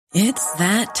It's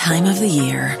that time of the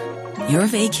year. Your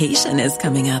vacation is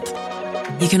coming up.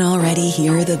 You can already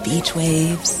hear the beach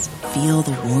waves, feel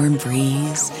the warm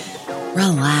breeze,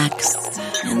 relax,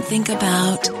 and think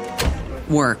about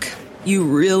work. You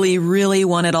really, really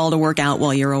want it all to work out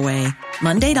while you're away.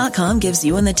 Monday.com gives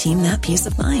you and the team that peace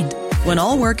of mind. When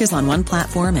all work is on one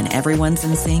platform and everyone's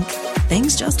in sync,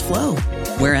 things just flow.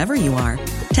 Wherever you are,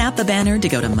 tap the banner to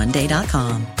go to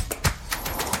Monday.com.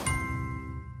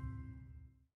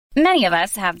 Many of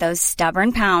us have those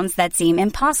stubborn pounds that seem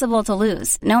impossible to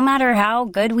lose, no matter how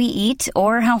good we eat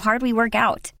or how hard we work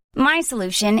out. My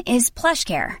solution is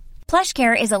PlushCare.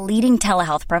 PlushCare is a leading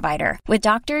telehealth provider with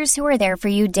doctors who are there for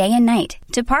you day and night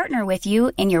to partner with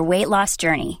you in your weight loss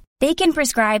journey. They can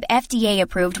prescribe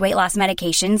FDA-approved weight loss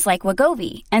medications like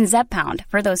Wegovy and Zepbound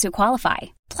for those who qualify.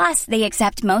 Plus, they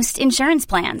accept most insurance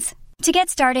plans. To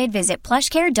get started, visit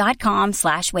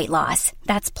plushcare.com/weightloss.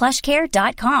 That's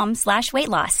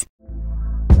plushcare.com/weightloss.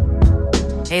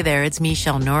 Hey there, it's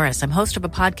Michelle Norris. I'm host of a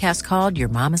podcast called Your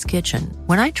Mama's Kitchen.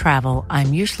 When I travel,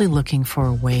 I'm usually looking for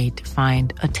a way to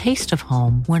find a taste of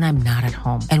home when I'm not at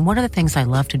home. And one of the things I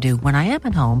love to do when I am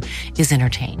at home is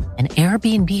entertain. And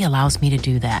Airbnb allows me to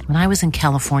do that. When I was in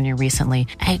California recently,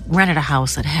 I rented a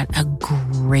house that had a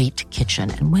great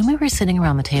kitchen. And when we were sitting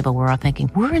around the table, we're all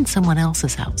thinking, we're in someone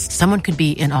else's house. Someone could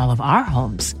be in all of our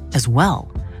homes as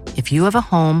well. If you have a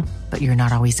home, but you're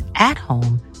not always at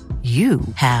home, you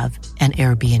have an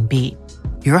Airbnb.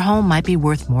 Your home might be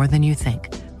worth more than you think.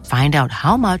 Find out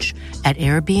how much at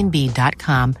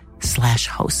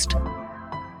airbnb.com/host.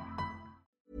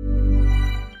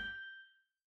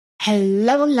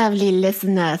 Hello, lovely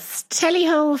listeners.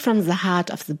 Tally-ho from the heart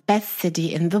of the best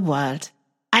city in the world.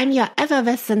 I'm your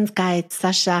effervescent guide,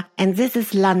 Sasha, and this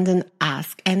is London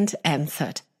Asked and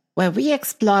Answered, where we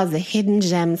explore the hidden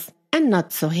gems and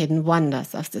not so hidden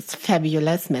wonders of this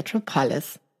fabulous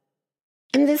metropolis.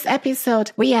 In this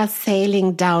episode, we are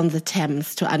sailing down the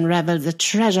Thames to unravel the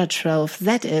treasure trove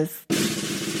that is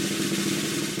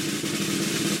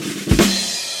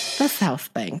the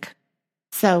South Bank.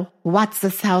 So, what's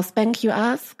the South Bank, you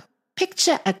ask?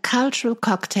 Picture a cultural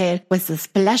cocktail with a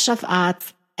splash of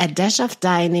arts, a dash of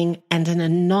dining, and an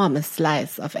enormous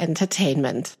slice of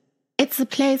entertainment. It's a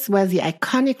place where the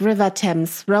iconic River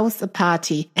Thames throws a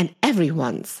party and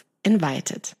everyone's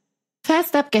invited.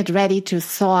 First up, get ready to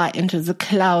soar into the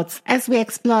clouds as we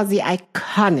explore the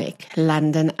iconic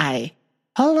London Eye.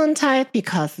 Hold on tight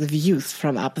because the views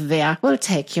from up there will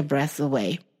take your breath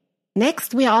away.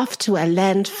 Next, we're off to a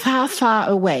land far, far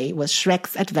away with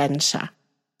Shrek's adventure.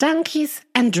 Donkeys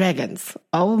and dragons,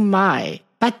 oh my!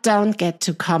 But don't get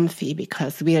too comfy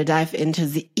because we'll dive into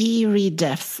the eerie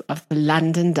depths of the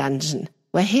London dungeon,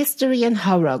 where history and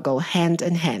horror go hand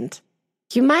in hand.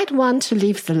 You might want to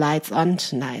leave the lights on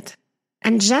tonight.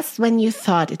 And just when you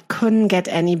thought it couldn't get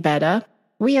any better,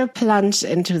 we'll plunge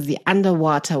into the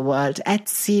underwater world at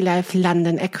Sea Life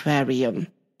London Aquarium.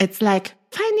 It's like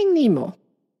Finding Nemo,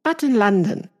 but in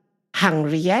London.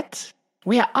 Hungry yet?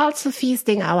 We are also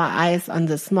feasting our eyes on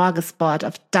the smorgasbord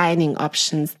of dining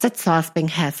options that South Bank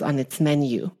has on its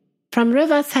menu. From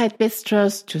riverside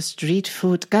bistros to street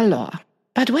food galore.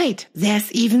 But wait,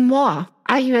 there's even more.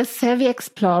 Are you a savvy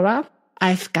explorer?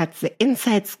 I've got the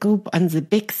inside scoop on the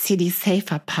Big City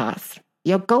Safer Pass,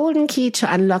 your golden key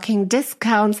to unlocking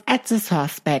discounts at the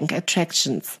South Bank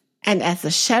attractions. And as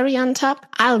a cherry on top,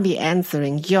 I'll be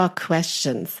answering your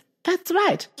questions. That's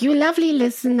right, you lovely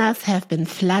listeners have been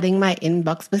flooding my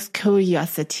inbox with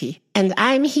curiosity, and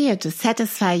I'm here to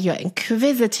satisfy your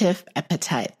inquisitive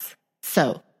appetites.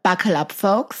 So, buckle up,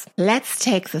 folks. Let's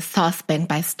take the South Bank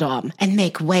by storm and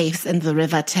make waves in the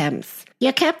River Thames.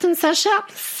 Your Captain Sasha,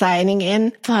 signing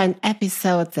in for an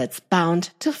episode that's bound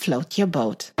to float your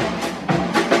boat.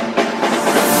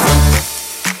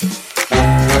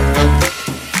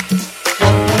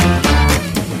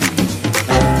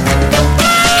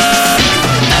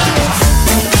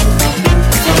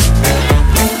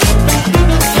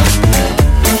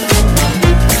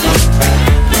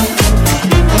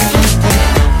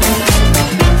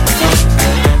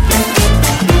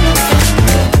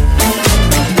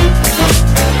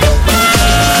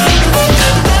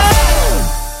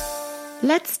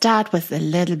 Let's start with a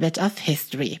little bit of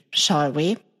history, shall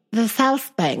we? The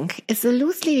South Bank is a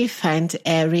loosely defined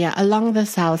area along the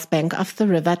south bank of the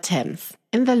River Thames,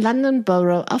 in the London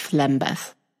borough of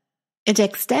Lambeth. It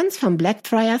extends from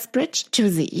Blackfriars Bridge to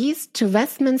the east to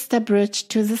Westminster Bridge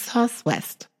to the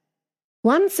southwest.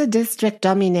 Once a district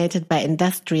dominated by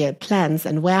industrial plants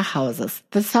and warehouses,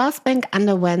 the South Bank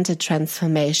underwent a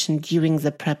transformation during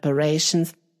the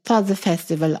preparations for the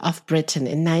Festival of Britain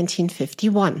in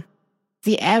 1951.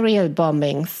 The aerial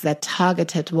bombings that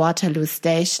targeted Waterloo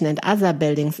Station and other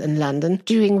buildings in London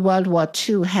during World War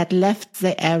II had left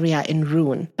the area in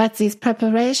ruin, but these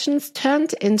preparations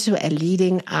turned into a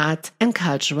leading art and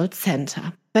cultural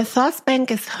centre. The Southbank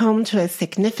is home to a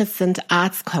significant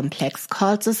arts complex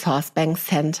called the Southbank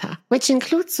Centre, which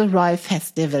includes the Royal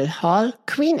Festival Hall,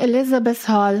 Queen Elizabeth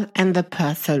Hall and the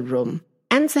Purcell Room,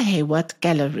 and the Hayward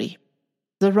Gallery.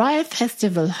 The Royal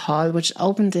Festival Hall, which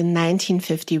opened in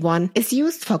 1951, is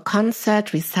used for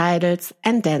concert recitals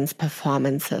and dance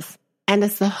performances, and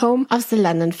is the home of the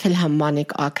London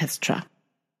Philharmonic Orchestra.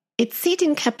 Its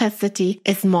seating capacity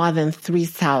is more than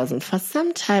 3,000 for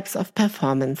some types of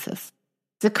performances.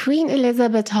 The Queen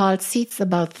Elizabeth Hall seats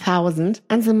about 1,000,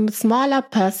 and the smaller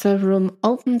Purcell Room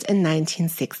opened in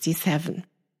 1967.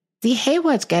 The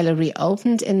Hayward Gallery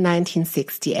opened in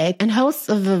 1968 and hosts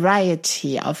a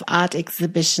variety of art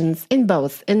exhibitions in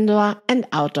both indoor and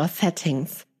outdoor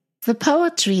settings. The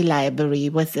Poetry Library,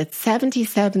 with its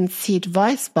 77-seat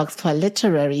voice box for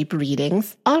literary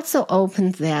readings, also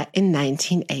opened there in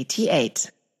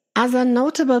 1988. Other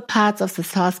notable parts of the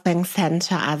Southbank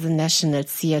Centre are the National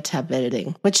Theatre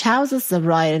building, which houses the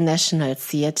Royal National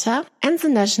Theatre, and the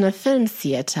National Film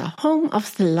Theatre, home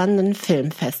of the London Film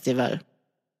Festival.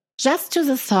 Just to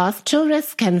the south,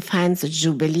 tourists can find the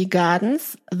Jubilee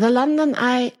Gardens, the London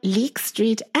Eye, Leek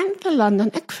Street and the London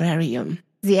Aquarium.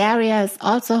 The area is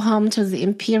also home to the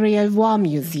Imperial War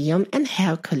Museum and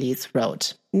Hercules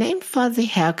Road, named for the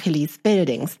Hercules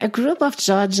Buildings, a group of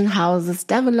Georgian houses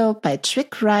developed by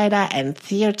trick rider and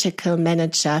theatrical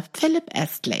manager Philip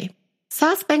Astley.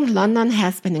 Southbank London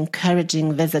has been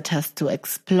encouraging visitors to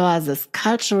explore this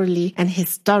culturally and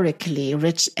historically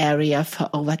rich area for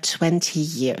over 20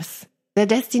 years. The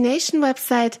destination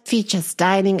website features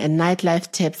dining and nightlife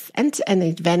tips and an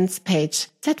events page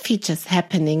that features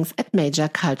happenings at major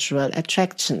cultural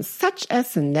attractions such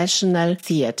as the National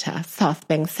Theatre,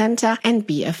 Southbank Centre and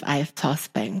BFI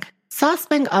Southbank.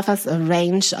 Southbank offers a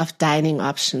range of dining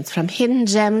options from hidden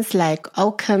gems like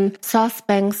Oakham,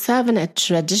 Southbank serving a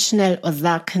traditional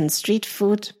Osakan street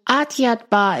food, art yard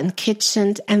bar and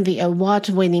kitchen, and the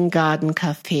award-winning garden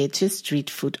cafe to street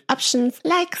food options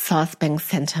like Southbank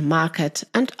Center Market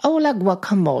and Ola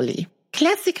Guacamole.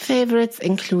 Classic favorites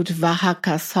include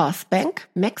Oaxaca Southbank,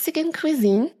 Mexican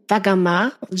cuisine,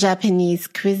 Wagamar, Japanese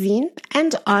cuisine,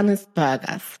 and Honest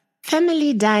Burgers.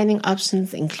 Family dining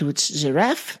options include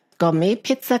Giraffe, Gourmet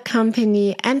Pizza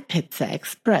Company and Pizza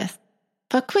Express.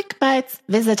 For quick bites,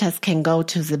 visitors can go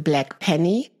to the Black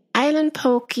Penny, Island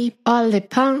Pokey, or Le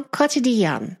Pain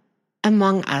Quotidien,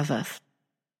 among others.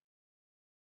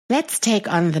 Let's take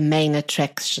on the main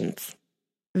attractions.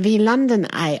 The London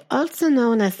Eye, also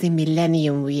known as the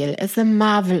Millennium Wheel, is a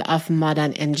marvel of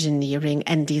modern engineering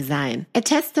and design, a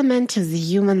testament to the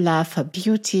human love for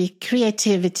beauty,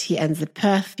 creativity, and the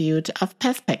pursuit of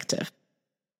perspective.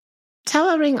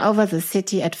 Towering over the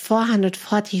city at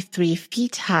 443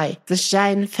 feet high, the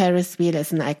giant Ferris wheel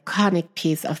is an iconic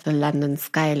piece of the London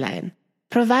skyline,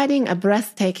 providing a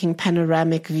breathtaking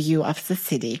panoramic view of the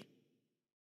city.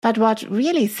 But what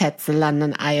really sets the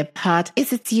London Eye apart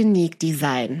is its unique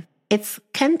design. It's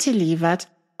cantilevered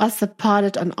or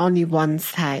supported on only one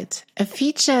side, a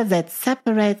feature that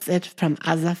separates it from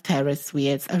other Ferris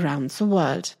wheels around the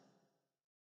world.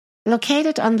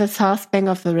 Located on the south bank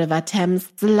of the River Thames,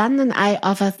 the London Eye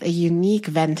offers a unique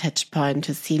vantage point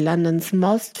to see London's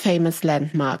most famous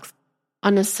landmarks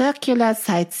on a circular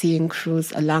sightseeing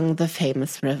cruise along the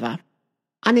famous river.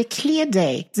 On a clear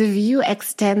day, the view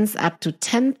extends up to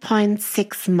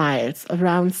 10.6 miles,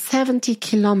 around 70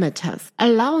 kilometers,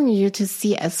 allowing you to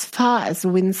see as far as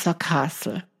Windsor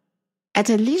Castle.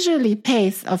 At a leisurely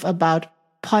pace of about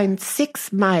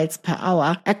 0.6 miles per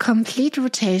hour, a complete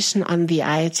rotation on the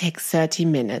Eye takes 30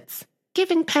 minutes,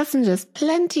 giving passengers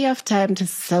plenty of time to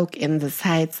soak in the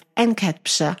sights and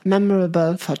capture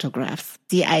memorable photographs.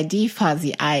 The idea for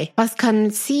the Eye was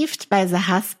conceived by the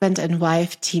husband and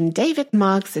wife team David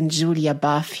Marks and Julia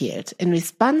Barfield in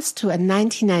response to a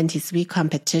 1993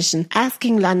 competition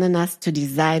asking Londoners to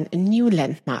design a new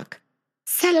landmark,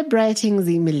 celebrating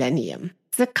the millennium.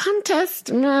 The contest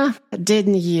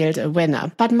didn't yield a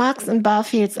winner, but Marks and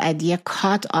Barfield's idea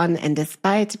caught on, and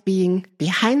despite being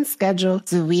behind schedule,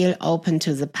 the wheel opened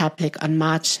to the public on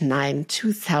March 9,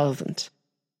 2000.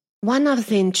 One of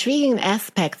the intriguing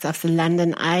aspects of the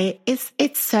London Eye is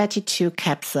its 32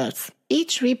 capsules,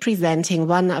 each representing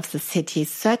one of the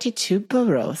city's 32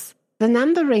 boroughs. The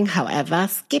numbering, however,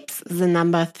 skips the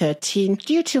number 13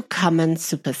 due to common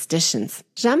superstitions,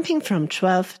 jumping from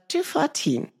 12 to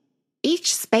 14.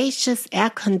 Each spacious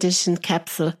air-conditioned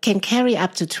capsule can carry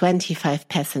up to 25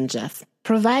 passengers.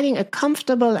 providing a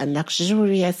comfortable and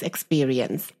luxurious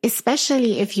experience,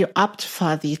 especially if you opt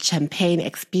for the champagne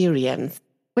experience,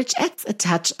 which adds a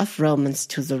touch of romance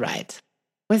to the ride.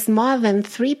 With more than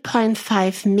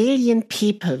 3.5 million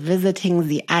people visiting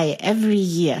the Eye every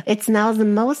year, it's now the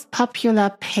most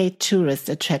popular paid tourist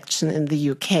attraction in the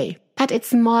UK. But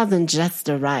it's more than just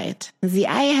a ride. The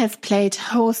Eye has played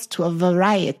host to a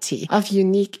variety of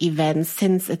unique events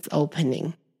since its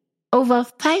opening. Over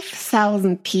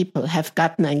 5,000 people have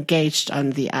gotten engaged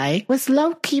on the Eye, with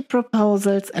low-key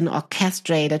proposals and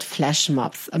orchestrated flash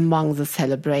mobs among the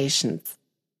celebrations.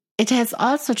 It has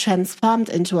also transformed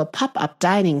into a pop-up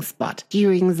dining spot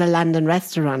during the London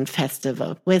Restaurant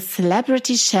Festival, with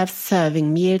celebrity chefs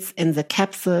serving meals in the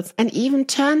capsules, and even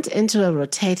turned into a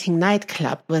rotating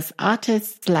nightclub with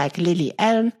artists like Lily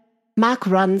Allen, Mark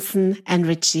Ronson and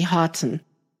Richie Hawtin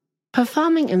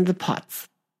performing in the pods.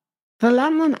 The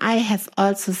London Eye has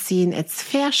also seen its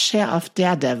fair share of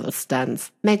daredevil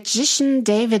stunts. Magician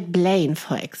David Blaine,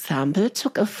 for example,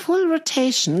 took a full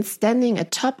rotation standing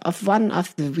atop of one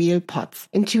of the wheel pods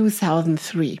in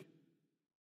 2003.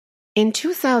 In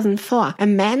 2004, a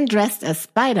man dressed as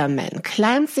Spider-Man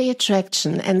climbed the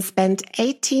attraction and spent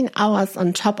 18 hours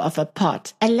on top of a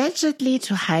pod, allegedly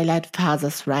to highlight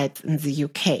father's rights in the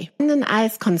UK. London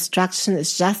Eye's construction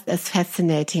is just as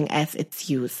fascinating as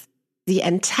its use. The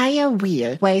entire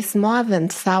wheel weighs more than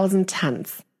 1,000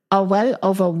 tons, or well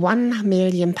over 1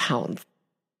 million pounds.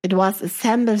 It was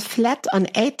assembled flat on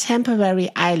 8 temporary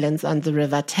islands on the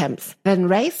River Thames, then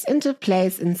raised into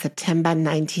place in September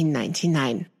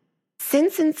 1999.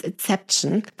 Since its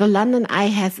inception, the London Eye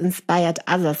has inspired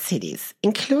other cities,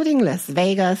 including Las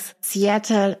Vegas,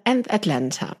 Seattle, and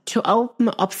Atlanta, to open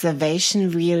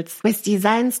observation wheels with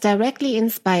designs directly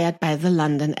inspired by the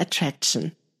London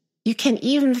attraction. You can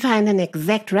even find an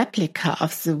exact replica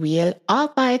of the wheel,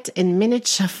 albeit in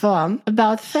miniature form,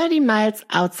 about 30 miles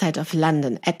outside of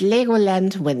London at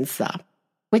Legoland Windsor,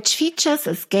 which features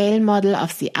a scale model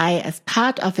of the Eye as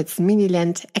part of its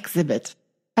Miniland exhibit.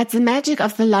 But the magic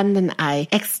of the London Eye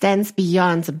extends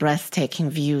beyond the breathtaking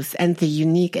views and the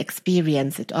unique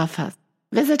experience it offers.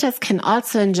 Visitors can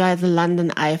also enjoy the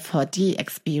London Eye 4D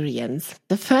experience,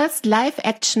 the first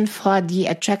live-action 4D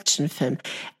attraction film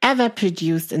ever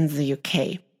produced in the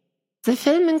UK. The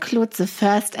film includes the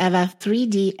first ever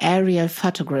 3D aerial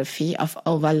photography of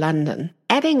over London,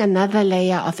 adding another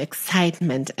layer of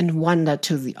excitement and wonder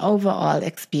to the overall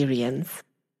experience.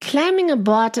 Climbing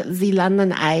aboard the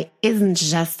London Eye isn't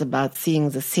just about seeing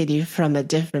the city from a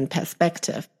different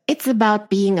perspective. It's about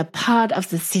being a part of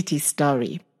the city's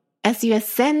story. As you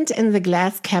ascend in the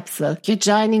glass capsule, you're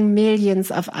joining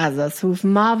millions of others who've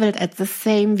marveled at the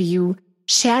same view,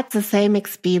 shared the same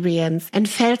experience, and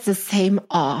felt the same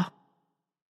awe.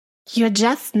 You're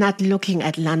just not looking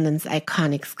at London's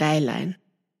iconic skyline.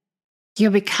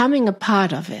 You're becoming a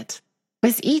part of it.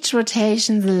 With each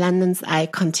rotation, the London's Eye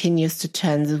continues to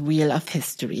turn the wheel of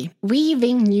history,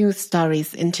 weaving new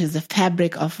stories into the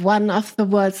fabric of one of the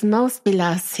world's most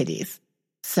beloved cities.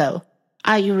 So,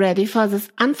 are you ready for this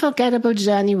unforgettable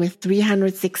journey with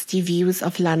 360 views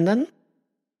of London?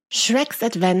 Shrek's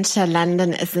Adventure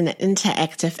London is an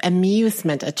interactive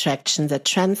amusement attraction that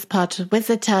transports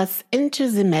visitors into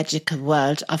the magical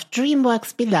world of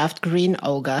DreamWorks' beloved green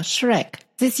ogre Shrek.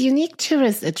 This unique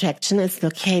tourist attraction is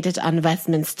located on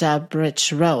Westminster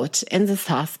Bridge Road in the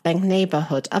South Bank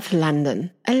neighborhood of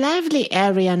London, a lively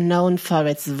area known for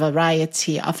its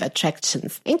variety of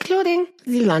attractions, including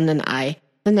the London Eye,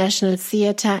 the National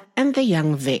Theatre, and the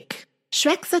Young Vic.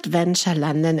 Shrek's Adventure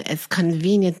London is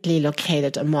conveniently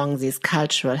located among these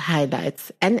cultural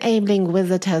highlights, enabling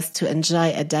visitors to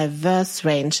enjoy a diverse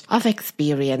range of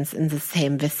experience in the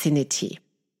same vicinity.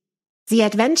 The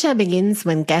adventure begins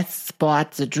when guests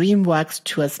board the DreamWorks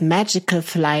Tour's magical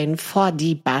flying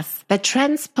 4D bus that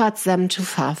transports them to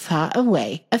Far, Far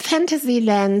Away, a fantasy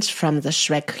land from the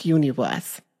Shrek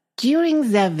universe.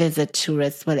 During their visit,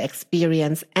 tourists will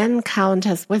experience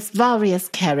encounters with various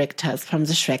characters from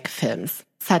the Shrek films,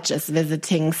 such as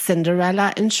visiting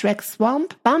Cinderella in Shrek's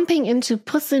swamp, bumping into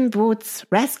Puss in Boots,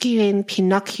 rescuing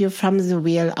Pinocchio from the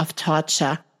Wheel of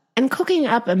Torture, and cooking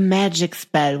up a magic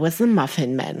spell with the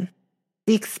Muffin Man.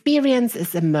 The experience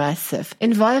is immersive,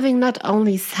 involving not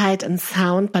only sight and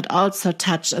sound but also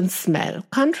touch and smell,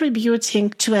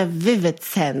 contributing to a vivid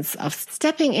sense of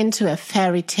stepping into a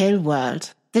fairy tale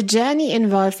world. The journey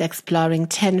involves exploring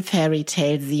 10 fairy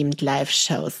tale-themed live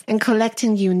shows and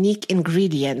collecting unique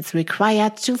ingredients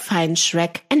required to find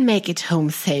Shrek and make it home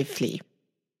safely.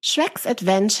 Shrek's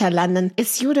Adventure London is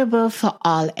suitable for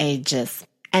all ages.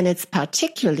 and it's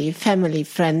particularly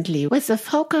family-friendly with a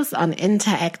focus on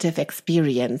interactive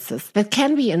experiences that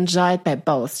can be enjoyed by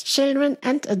both children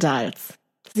and adults.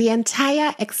 The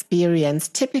entire experience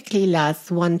typically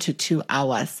lasts 1 to 2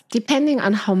 hours, depending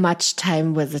on how much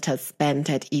time visitors spend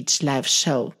at each live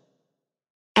show.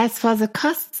 As for the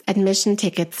costs, admission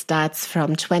ticket starts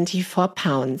from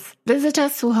 £24.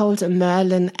 Visitors who hold a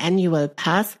Merlin annual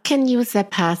pass can use their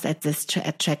pass at this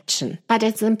attraction. But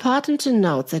it's important to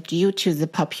note that due to the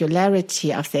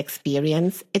popularity of the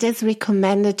experience, it is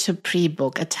recommended to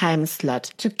pre-book a time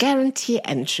slot to guarantee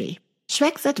entry.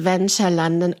 Shrek's Adventure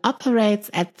London operates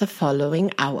at the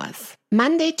following hours: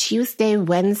 Monday, Tuesday,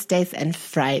 Wednesdays and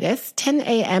Fridays, 10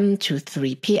 a.m. to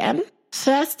 3 p.m.,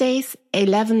 Thursdays,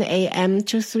 11 a.m.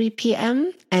 to 3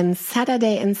 p.m., and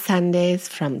Saturday and Sundays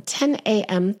from 10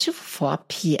 a.m. to 4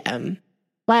 p.m.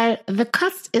 While the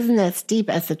cost isn't as steep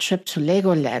as a trip to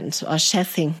Legoland or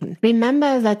Chessington,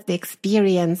 remember that the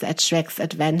experience at Shrek's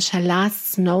Adventure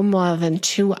lasts no more than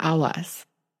 2 hours.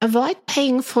 Avoid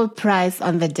paying full price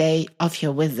on the day of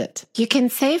your visit. You can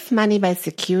save money by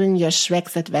securing your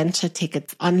Shrek's Adventure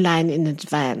tickets online in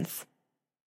advance.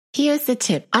 Here's the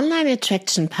tip. Online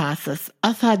attraction passes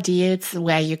offer deals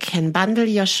where you can bundle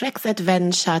your Shrek's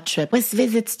Adventure trip with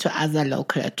visits to other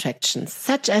local attractions,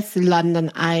 such as the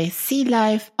London Eye, Sea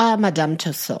Life, or Madame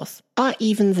Tussauds, or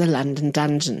even the London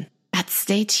Dungeon. But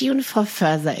stay tuned for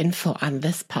further info on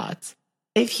this part.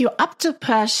 If you opt to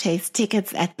purchase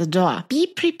tickets at the door, be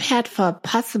prepared for a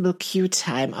possible queue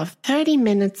time of 30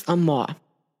 minutes or more.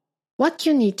 What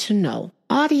you need to know.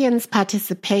 Audience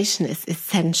participation is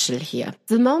essential here.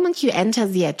 The moment you enter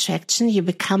the attraction, you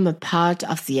become a part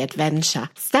of the adventure,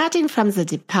 starting from the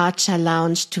departure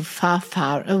lounge to far,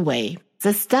 far away.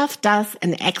 The staff does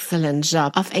an excellent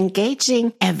job of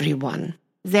engaging everyone.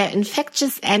 Their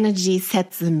infectious energy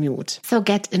sets the mood, so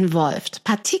get involved,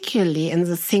 particularly in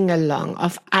the sing-along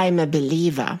of I'm a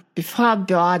Believer before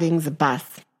boarding the bus.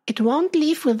 It won't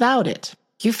leave without it.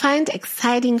 You find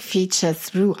exciting features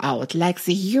throughout, like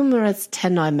the humorous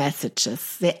tenor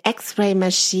messages, the X-ray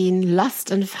machine, Lost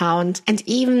and Found, and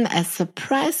even a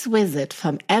surprise visit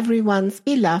from everyone's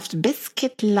beloved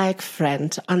biscuit-like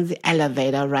friend on the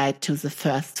elevator ride to the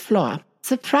first floor.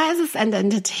 Surprises and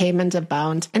entertainment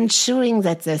abound, ensuring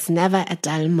that there's never a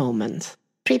dull moment.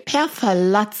 Prepare for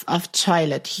lots of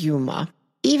toilet humor.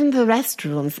 Even the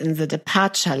restrooms in the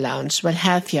departure lounge will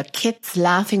have your kids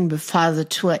laughing before the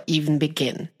tour even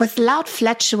begins. With loud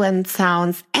flatulent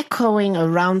sounds echoing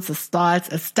around the stalls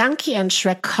as Donkey and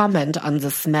Shrek comment on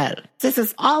the smell. This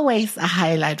is always a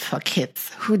highlight for kids,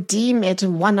 who deem it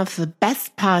one of the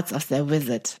best parts of their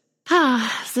visit.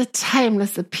 The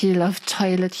timeless appeal of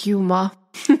toilet humor.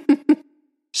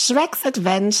 Shrek's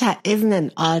Adventure isn't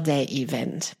an all-day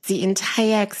event. The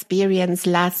entire experience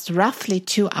lasts roughly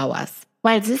 2 hours.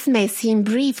 While this may seem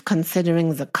brief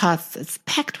considering the costs, it's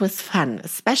packed with fun,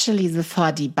 especially the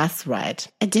 4D bus ride,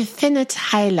 a definite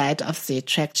highlight of the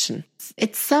attraction.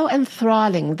 It's so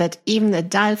enthralling that even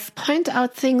adults point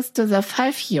out things to their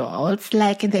 5-year-olds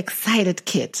like an excited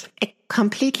kid,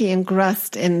 completely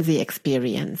engrossed in the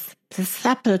experience. The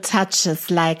supple touches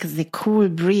like the cool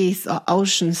breeze or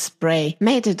ocean spray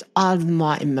made it all the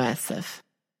more immersive.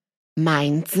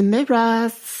 Mind the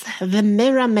mirrors. The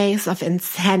mirror maze of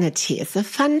insanity is a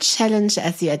fun challenge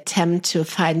as you attempt to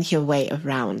find your way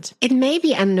around. It may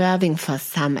be unnerving for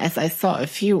some, as I saw a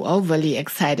few overly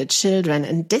excited children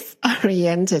and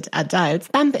disoriented adults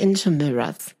bump into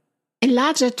mirrors. In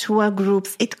larger tour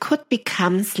groups, it could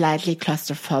become slightly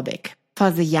claustrophobic. For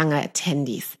the younger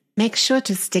attendees, make sure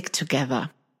to stick together.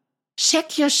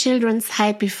 Check your children's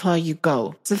height before you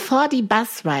go. The 4D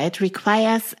bus ride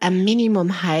requires a minimum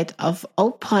height of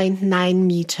 0.9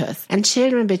 meters, and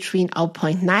children between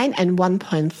 0.9 and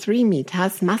 1.3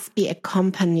 meters must be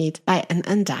accompanied by an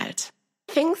adult.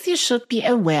 Things you should be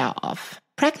aware of.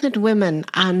 Pregnant women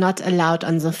are not allowed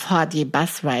on the 4D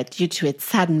bus ride due to its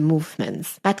sudden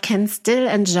movements, but can still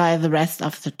enjoy the rest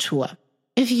of the tour.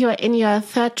 If you are in your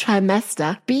 3rd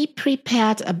trimester, be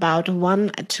prepared about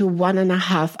 1 to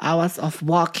 1.5 hours of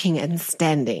walking and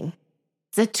standing.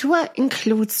 The tour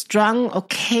includes strong,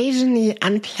 occasionally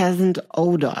unpleasant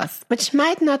odors, which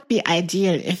might not be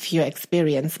ideal if you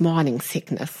experience morning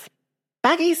sickness.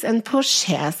 Buggies and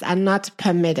pushchairs are not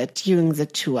permitted during the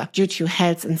tour due to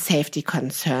health and safety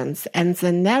concerns and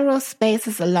the narrow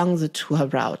spaces along the tour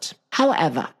route.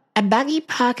 However, a buggy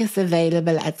park is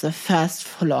available at the 1st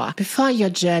floor before your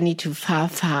journey to far,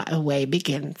 far away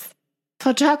begins.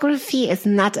 Photography is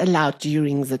not allowed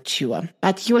during the tour,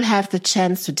 but you'll have the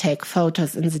chance to take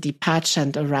photos in the departure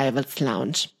and arrivals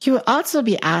lounge. You will also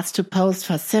be asked to pose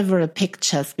for several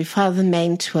pictures before the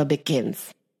main tour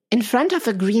begins. in front of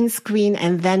a green screen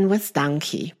and then with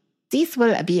Donkey. These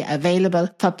will be available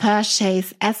for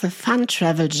purchase as a fun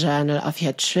travel journal of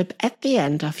your trip at the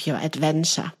end of your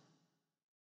adventure.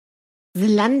 The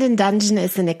London Dungeon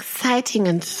is an exciting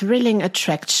and thrilling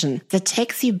attraction that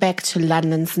takes you back to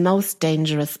London's most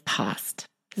dangerous past.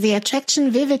 The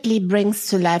attraction vividly brings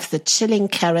to life the chilling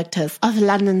characters of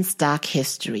London's dark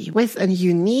history with a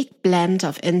unique blend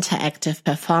of interactive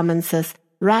performances,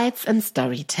 rides and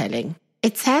storytelling.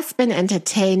 It has been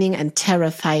entertaining and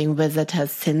terrifying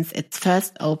visitors since it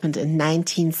first opened in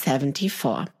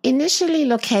 1974. Initially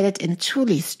located in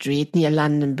Tooley Street near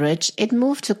London Bridge, it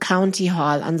moved to County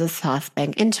Hall on the South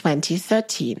Bank in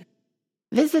 2013.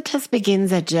 Visitors begin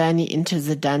their journey into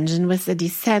the dungeon with a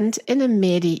descent in a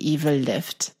medieval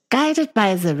lift, guided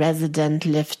by the resident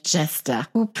lift jester,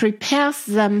 who prepares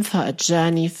them for a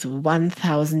journey through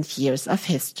 1,000 years of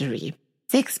history.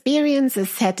 The experience is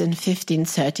set in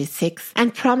 1536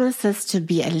 and promises to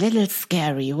be a little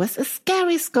scary with a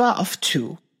scary score of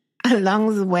 2.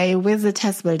 Along the way,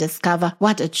 visitors will discover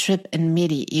what a trip in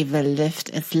medieval lift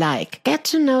is like, get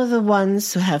to know the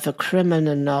ones who have a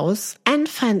criminal nose, and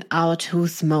find out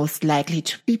who's most likely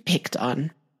to be picked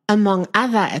on. Among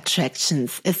other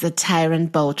attractions is the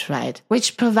Tyrant Boat Ride,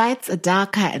 which provides a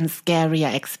darker and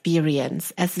scarier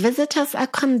experience as visitors are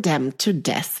condemned to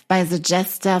death by the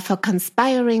jester for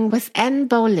conspiring with Anne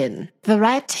Boleyn. The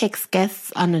ride takes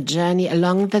guests on a journey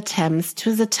along the Thames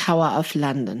to the Tower of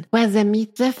London, where they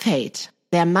meet their fate.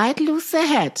 They might lose their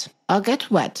head or get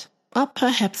wet, or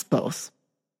perhaps both.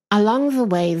 Along the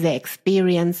way, they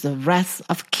experience the wrath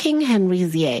of King Henry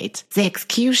VIII, the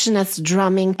executioners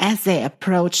drumming as they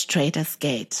approach Traitor's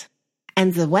Gate,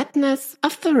 and the wetness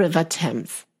of the River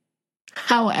Thames.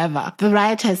 However, the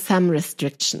ride has some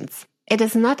restrictions. It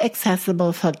is not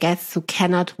accessible for guests who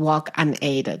cannot walk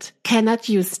unaided, cannot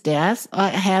use stairs, or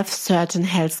have certain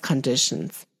health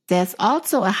conditions. There's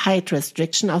also a height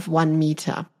restriction of 1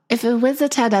 meter. If a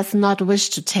visitor does not wish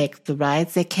to take the ride,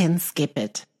 they can skip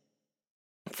it.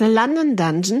 The London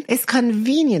Dungeon is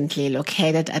conveniently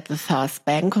located at the South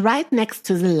Bank, right next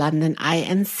to the London Eye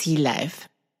and Sea Life.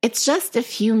 It's just a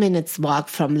few minutes walk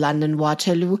from London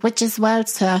Waterloo, which is well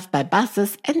served by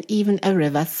buses and even a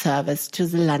river service to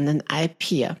the London Eye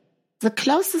Pier. The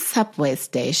closest subway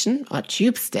station or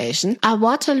tube station are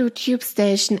Waterloo Tube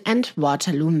Station and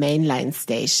Waterloo Main Line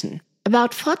Station,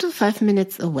 about 4 to 5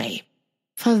 minutes away.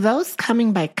 For those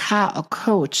coming by car or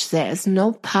coach, there is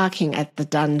no parking at the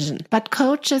dungeon, but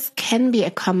coaches can be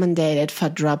accommodated for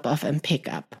drop-off and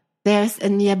pick-up. There is a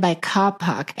nearby car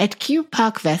park at Q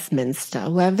Park Westminster,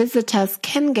 where visitors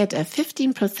can get a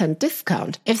 15%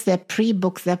 discount if they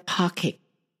pre-book their parking.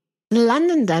 The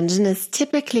London Dungeon is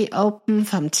typically open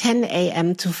from 10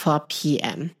 a.m. to 4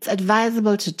 p.m. It's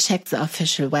advisable to check the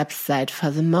official website for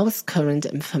the most current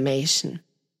information.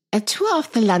 A tour of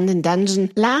the London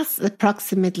Dungeon lasts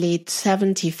approximately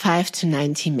 75 to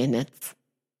 90 minutes.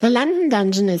 The London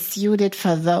Dungeon is suited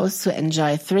for those who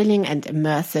enjoy thrilling and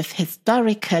immersive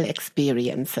historical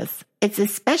experiences. It's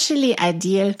especially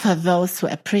ideal for those who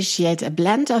appreciate a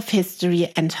blend of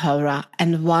history and horror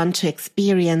and want to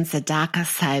experience the darker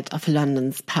side of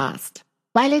London's past.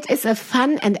 While it is a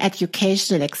fun and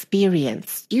educational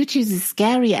experience, due to the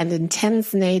scary and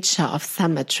intense nature of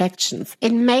some attractions,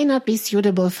 it may not be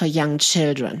suitable for young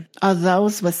children or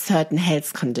those with certain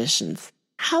health conditions.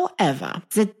 However,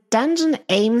 the dungeon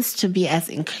aims to be as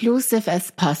inclusive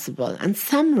as possible, and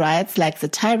some rides like the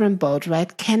Tyrant Boat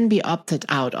Ride can be opted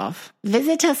out of.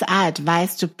 Visitors are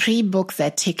advised to pre-book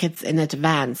their tickets in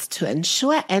advance to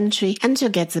ensure entry and to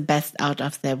get the best out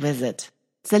of their visit.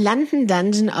 The London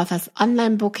Dungeon offers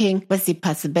online booking with the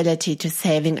possibility to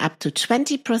saving up to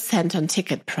 20% on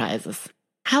ticket prices.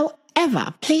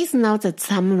 However, please note that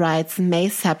some rides may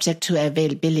subject to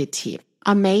availability,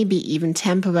 or may be even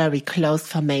temporarily closed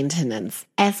for maintenance,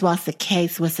 as was the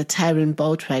case with the Tyrant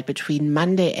Boat Ride between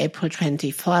Monday, April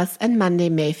 24th and Monday,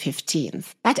 May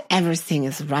 15th. But everything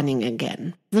is running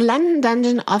again. The London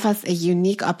Dungeon offers a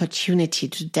unique opportunity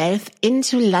to delve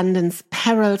into London's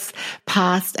perils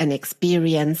past and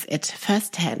experience it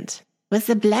firsthand. With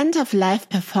a blend of live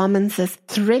performances,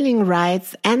 thrilling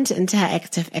rides, and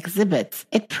interactive exhibits,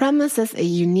 it promises a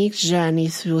unique journey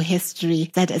through history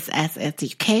that is as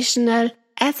educational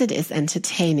as it is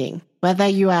entertaining. Whether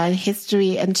you are a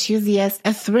history enthusiast,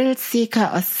 a thrill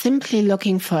seeker, or simply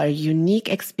looking for a unique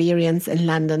experience in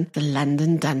London, the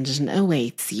London Dungeon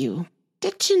awaits you.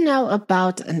 Did you know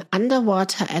about an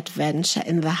underwater adventure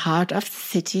in the heart of the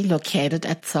city located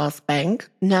at South Bank?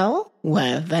 No?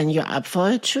 Well, then you're up for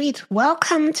a treat.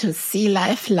 Welcome to Sea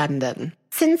Life London.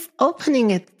 Since opening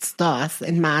its doors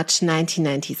in March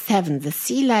 1997, the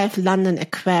Sea Life London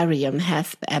Aquarium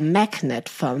has been a magnet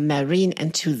for marine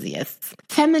enthusiasts,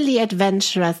 family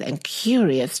adventurers and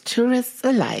curious tourists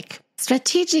alike.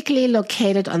 Strategically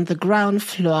located on the ground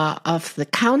floor of the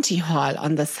County Hall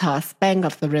on the south bank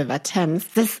of the River Thames,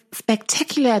 this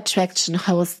spectacular attraction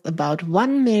hosts about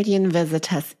 1 million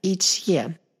visitors each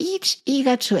year, each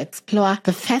eager to explore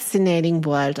the fascinating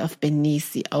world of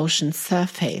beneath the ocean's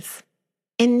surface.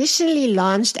 Initially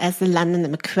launched as the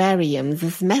London Aquarium,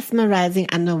 this mesmerizing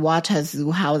underwater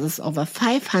zoo houses over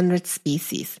 500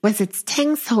 species, with its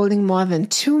tanks holding more than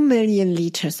 2 million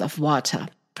liters of water.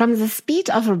 From the speed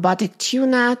of robotic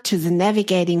tuna to the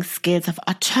navigating skills of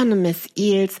autonomous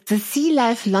eels, the Sea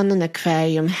Life London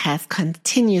Aquarium has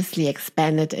continuously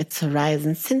expanded its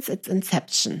horizons since its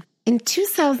inception. In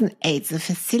 2008, the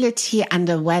facility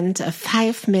underwent a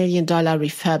 $5 million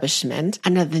refurbishment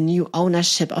under the new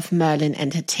ownership of Merlin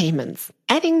Entertainments,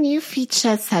 adding new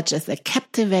features such as a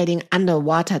captivating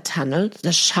underwater tunnel,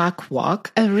 the Shark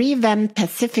Walk, a revamped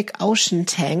Pacific Ocean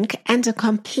tank, and a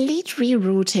complete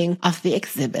rerouting of the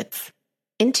exhibits.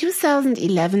 In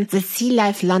 2011, the Sea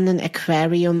Life London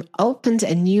Aquarium opened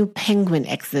a new penguin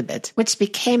exhibit, which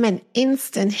became an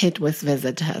instant hit with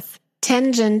visitors.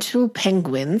 10 Gentoo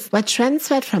penguins were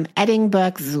transferred from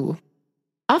Edinburgh Zoo,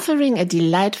 offering a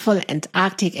delightful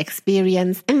Antarctic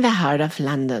experience in the heart of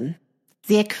London.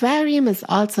 The aquarium is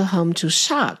also home to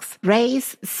sharks,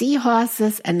 rays,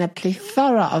 seahorses, and a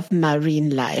plethora of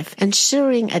marine life,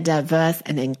 ensuring a diverse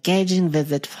and engaging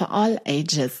visit for all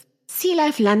ages. Sea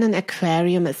Life London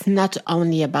Aquarium is not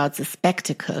only about the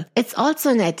spectacle, it's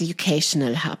also an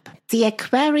educational hub. The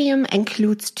aquarium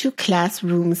includes 2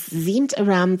 classrooms themed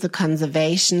around the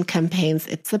conservation campaigns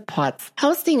it supports,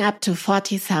 hosting up to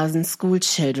 40,000 school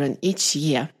children each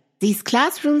year. These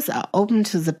classrooms are open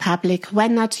to the public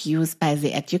when not used by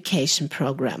the education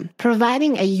program,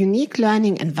 providing a unique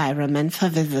learning environment for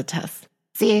visitors.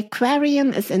 The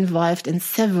aquarium is involved in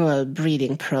several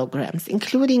breeding programs,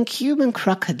 including Cuban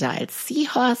crocodiles,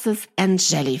 seahorses, and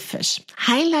jellyfish,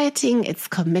 highlighting its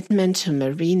commitment to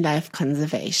marine life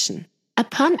conservation.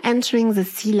 Upon entering the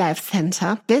Sea Life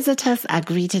Center, visitors are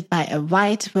greeted by a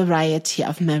wide variety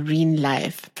of marine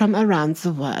life from around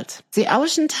the world. The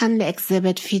Ocean Tunnel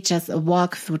exhibit features a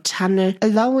walk-through tunnel,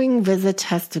 allowing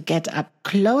visitors to get up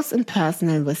close and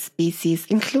personal with species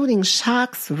including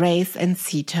sharks, rays, and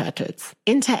sea turtles.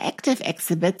 Interactive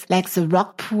exhibits like the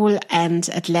Rock Pool and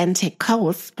Atlantic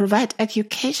Coast provide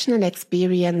educational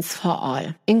experience for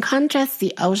all. In contrast,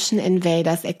 the Ocean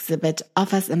Invaders exhibit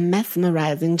offers a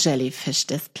mesmerizing jellyfish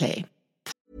display.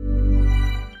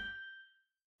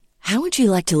 How would you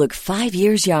like to look 5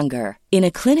 years younger? In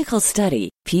a clinical study,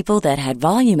 people that had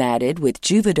volume added with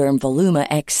Juvederm Voluma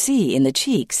XC in the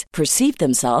cheeks perceived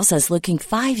themselves as looking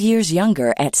 5 years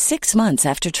younger at 6 months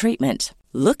after treatment.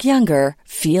 Look younger,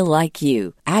 feel like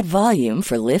you. Add volume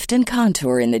for lift and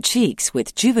contour in the cheeks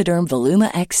with Juvederm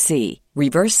Voluma XC.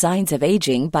 Reverse signs of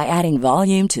aging by adding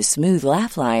volume to smooth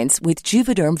laugh lines with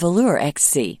Juvederm Volure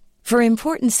XC. For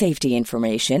important safety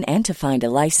information and to find a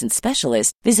licensed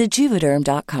specialist, visit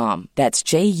Juvederm.com. That's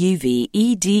JUVEDERM.com.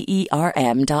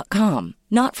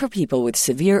 Not for people with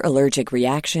severe allergic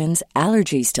reactions,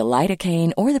 allergies to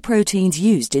lidocaine, or the proteins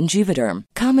used in Juvederm.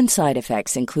 Common side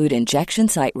effects include injection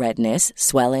site redness,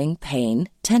 swelling, pain,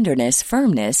 tenderness,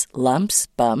 firmness, lumps,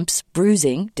 bumps,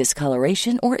 bruising,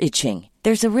 discoloration, or itching.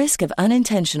 There's a risk of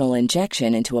unintentional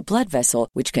injection into a blood vessel,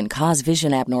 which can cause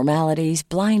vision abnormalities,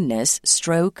 blindness,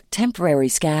 stroke, temporary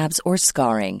scabs, or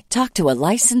scarring. Talk to a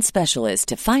licensed specialist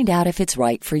to find out if it's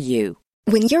right for you.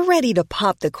 When you're ready to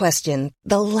pop the question,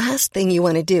 the last thing you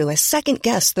want to do is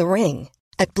second-guess the ring.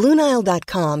 At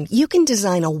BlueNile.com, you can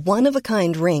design a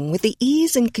one-of-a-kind ring with the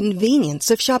ease and convenience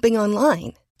of shopping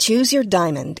online. Choose your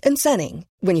diamond and setting.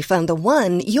 When you find the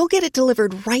one, you'll get it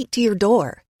delivered right to your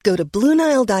door. Go to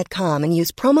BlueNile.com and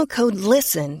use promo code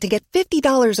LISTEN to get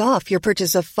 $50 off your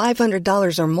purchase of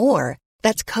 $500 or more.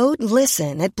 That's code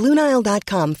LISTEN at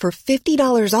BlueNile.com for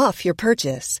 $50 off your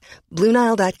purchase.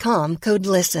 BlueNile.com, code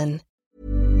LISTEN.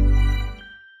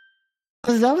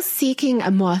 For those seeking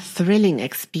a more thrilling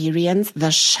experience,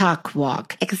 the Shark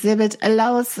Walk exhibit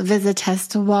allows visitors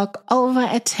to walk over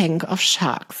a tank of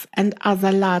sharks and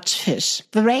other large fish.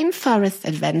 The Rainforest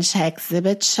Adventure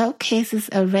exhibit showcases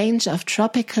a range of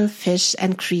tropical fish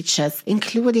and creatures,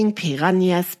 including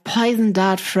piranhas, poison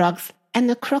dart frogs,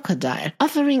 and a crocodile,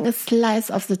 offering a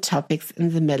slice of the tropics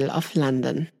in the middle of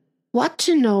London. What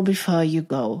to know before you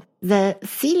go? The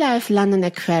Sea Life London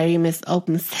Aquarium is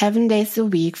open 7 days a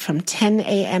week from 10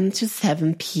 a.m. to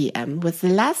 7 p.m. with the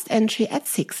last entry at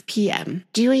 6 p.m.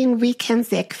 During weekends,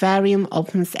 the aquarium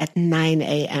opens at 9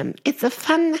 a.m. It's a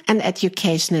fun and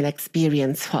educational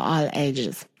experience for all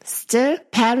ages. Still,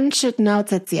 parents should note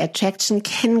that the attraction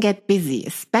can get busy,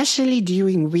 especially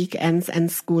during weekends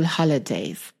and school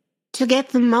holidays. To get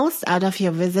the most out of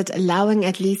your visit, allowing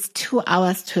at least 2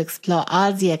 hours to explore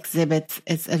all the exhibits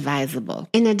is advisable.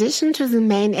 In addition to the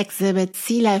main exhibit,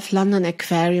 Sea Life London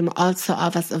Aquarium also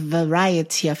offers a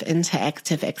variety of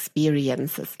interactive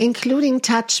experiences, including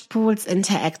touch pools,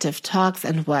 interactive talks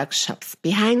and workshops,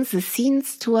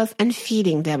 behind-the-scenes tours and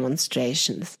feeding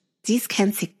demonstrations. These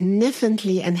can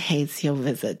significantly enhance your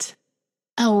visit.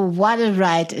 Oh, what a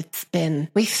ride it's been.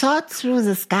 We soared through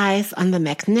the skies on the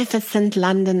magnificent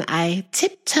London Eye,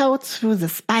 tiptoed through the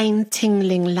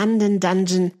spine-tingling London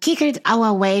Dungeon, giggled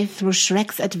our way through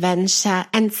Shrek's Adventure,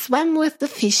 and swam with the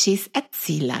fishies at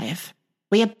Sea Life.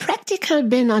 We have practically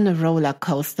been on a roller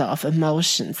coaster of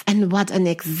emotions, and what an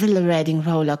exhilarating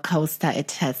roller coaster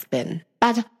it has been.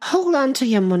 But hold on to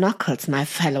your monocles, my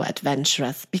fellow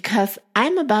adventurers, because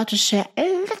I'm about to share a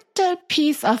little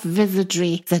piece of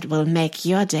wizardry that will make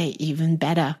your day even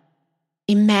better.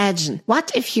 Imagine,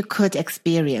 what if you could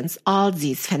experience all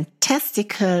these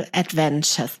fantastical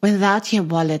adventures without your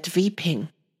wallet weeping?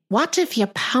 What if your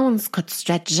pounds could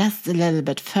stretch just a little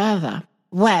bit further?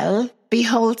 Well,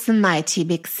 behold the mighty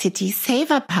Big City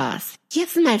Saver Pass.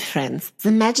 Yes, my friends,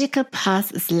 the magical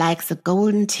pass is like the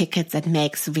golden ticket that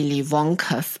makes Willy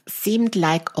Wonka's seemed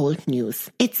like old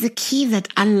news. It's the key that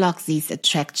unlocks these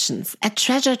attractions, a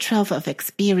treasure trove of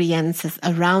experiences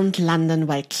around London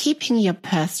while keeping your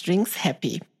purse strings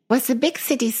happy. With the Big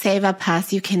City Saver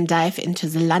Pass, you can dive into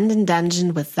the London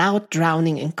Dungeon without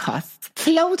drowning in costs,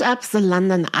 float up the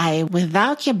London Eye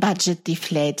without your budget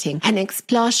deflating, and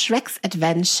explore Shrek's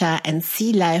Adventure and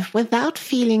Sea Life without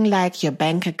feeling like your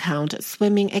bank account is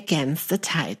swimming against the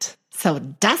tide. So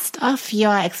dust off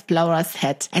your explorer's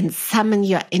hat and summon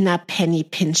your inner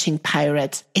penny-pinching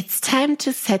pirate. It's time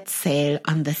to set sail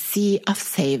on the sea of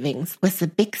savings with the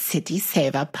Big City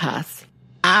Saver Pass.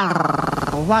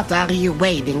 Arr, what are you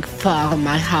waiting for,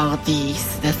 my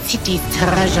hearties? The city's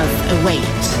treasures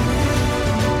await.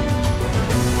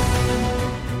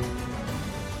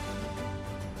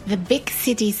 The Big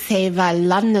City Saver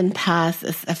London Pass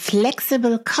is a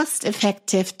flexible,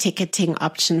 cost-effective ticketing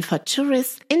option for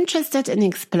tourists interested in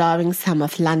exploring some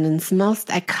of London's most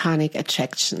iconic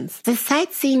attractions. The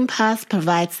Sightseeing Pass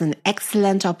provides an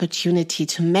excellent opportunity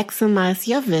to maximize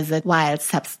your visit while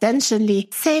substantially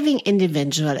saving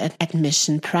individual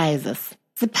admission prices.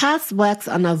 The pass works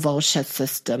on a voucher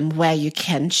system where you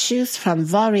can choose from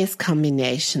various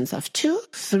combinations of 2,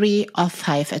 3 or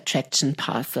 5 attraction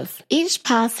passes. Each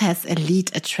pass has a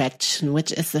lead attraction,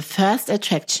 which is the first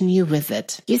attraction you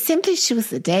visit. You simply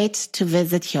choose a date to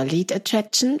visit your lead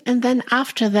attraction, and then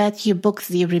after that you book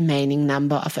the remaining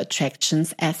number of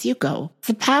attractions as you go.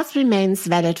 The pass remains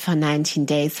valid for 19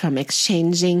 days from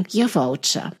exchanging your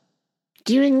voucher.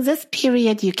 During this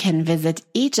period, you can visit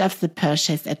each of the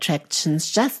purchased attractions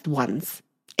just once.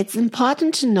 It's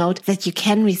important to note that you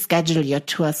can reschedule your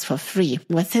tours for free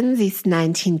within these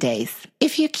 19 days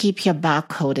if you keep your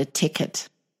barcoded ticket.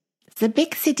 The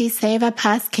Big City Saver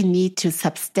Pass can lead to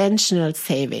substantial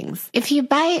savings. If you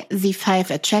buy the 5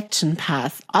 attraction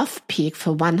pass off-peak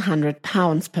for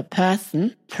 £100 per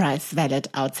person, price valid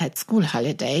outside school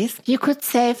holidays, you could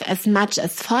save as much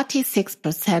as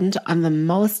 46% on the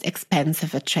most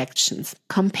expensive attractions,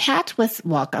 compared with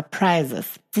walk-up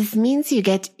prices. This means you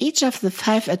get each of the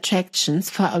 5 attractions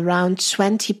for around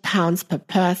 £20 per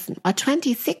person or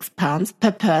 £26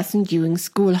 per person during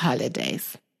school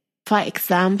holidays. For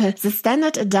example, the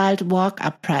standard adult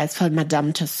walk-up price for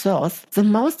Madame Tussauds, the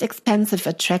most expensive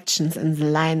attractions in the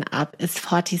line-up, is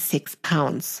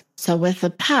 £46. So with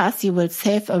the pass, you will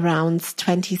save around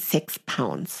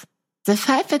 £26. The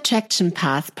 5 attraction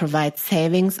pass provides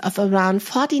savings of around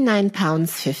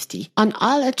 £49.50 on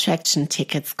all attraction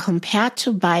tickets compared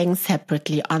to buying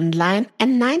separately online,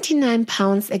 and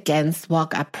 £99 against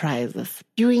walk-up prices.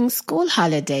 During school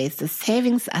holidays, the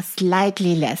savings are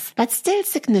slightly less, but still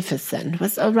significant,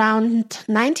 with around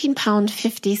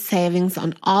 £19.50 savings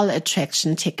on all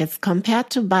attraction tickets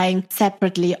compared to buying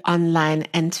separately online,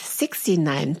 and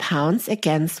 £69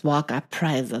 against walk-up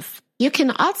prices. You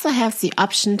can also have the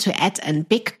option to add a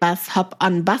big bus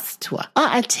hop-on bus tour or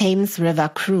a Thames River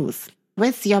cruise.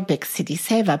 with your Big City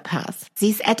Saver Pass.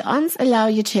 These add-ons allow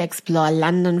you to explore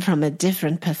London from a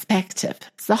different perspective.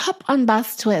 The Hop-on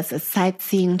Bus Tour is a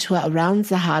sightseeing tour around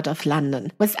the heart of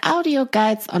London, with audio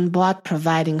guides on board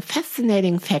providing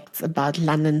fascinating facts about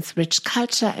London's rich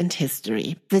culture and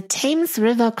history. The Thames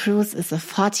River Cruise is a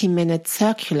 40-minute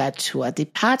circular tour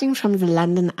departing from the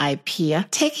London Eye Pier,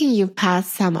 taking you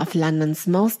past some of London's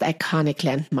most iconic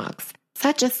landmarks,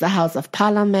 such as the House of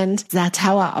Parliament, the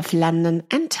Tower of London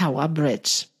and Tower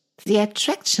Bridge. The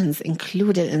attractions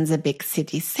included in the Big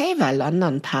City Saver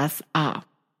London Pass are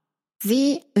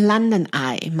the London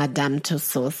Eye, Madame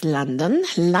Tussauds London,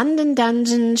 London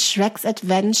Dungeon, Shrek's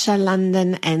Adventure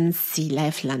London and Sea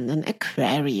Life London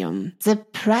Aquarium. The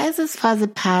prices for the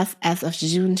pass as of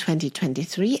June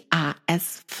 2023 are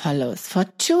as follows. For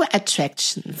 2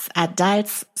 attractions,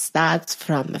 adults starts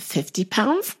from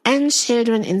 £50 and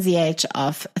children in the age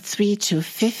of 3 to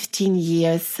 15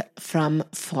 years from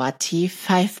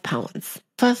 £45.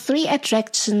 For 3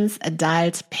 attractions,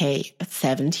 adults pay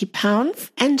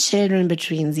 £70 and children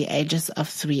between the ages of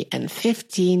 3 and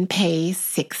 15 pay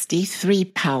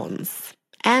 £63.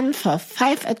 And for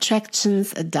 5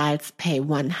 attractions, adults pay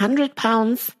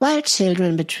 £100, while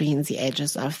children between the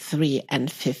ages of 3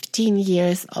 and 15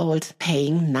 years old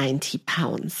paying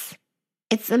 £90.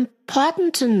 It's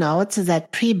important to note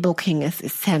that pre-booking is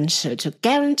essential to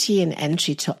guarantee an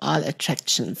entry to all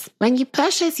attractions. When you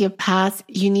purchase your pass,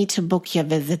 you need to book your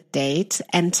visit date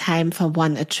and time for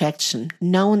one attraction,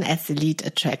 known as the lead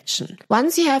attraction.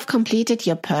 Once you have completed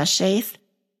your purchase,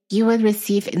 you will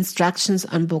receive instructions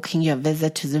on booking your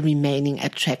visit to the remaining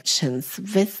attractions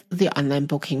with the online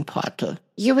booking portal.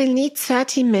 You will need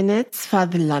 30 minutes for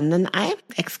the London Eye,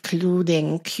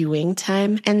 excluding queuing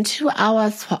time, and 2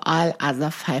 hours for all other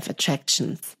 5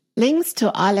 attractions. Links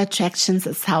to all attractions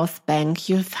at South Bank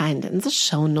you'll find in the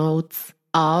show notes.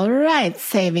 Alright,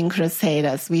 Saving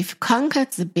Crusaders, we've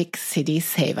conquered the Big City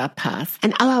Saver Pass,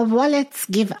 and our wallets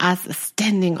give us a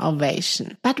standing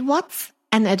ovation. But what's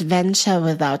an adventure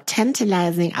without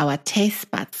tantalizing our taste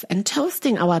buds and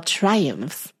toasting our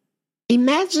triumphs?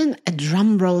 Imagine a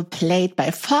drum roll played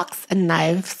by forks and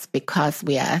knives because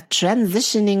we are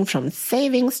transitioning from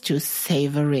savings to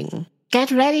savoring.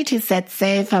 Get ready to set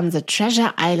sail from the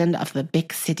treasure island of the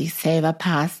Big City Saver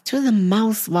Pass to the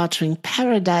mouth-watering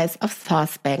paradise of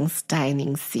Saucebank's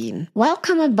dining scene.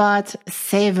 Welcome aboard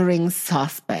Savoring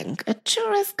Saucebank, a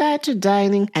tourist guide to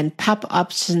dining and pub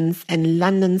options in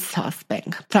London's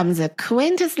Saucebank. From the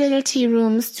quaintest little tea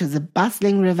rooms to the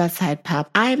bustling Riverside pub,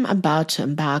 I'm about to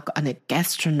embark on a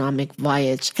gastronomic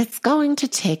voyage that's going to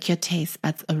take your taste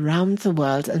buds around the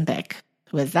world and back,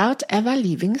 without ever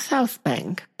leaving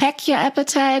Saucebank. Pack your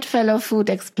appetite, fellow food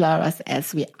explorers,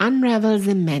 as we unravel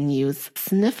the menus,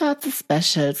 sniff out the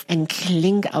specials, and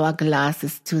clink our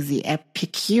glasses to the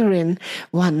Epicurean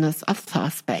wonders of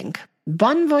Saucebank.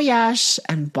 Bon voyage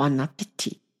and bon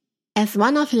appetit. As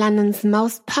one of London's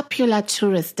most popular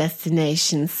tourist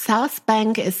destinations,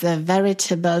 Saucebank is a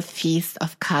veritable feast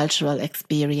of cultural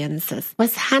experiences,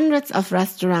 with hundreds of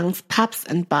restaurants, pubs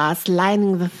and bars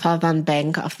lining the southern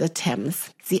bank of the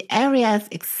Thames. The area is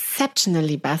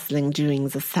exceptionally bustling during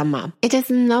the summer. It is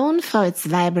known for its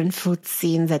vibrant food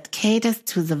scene that caters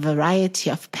to the variety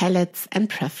of palates and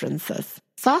preferences.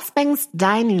 Saucebank's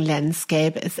dining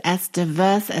landscape is as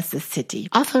diverse as the city,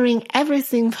 offering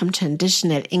everything from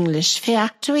traditional English fare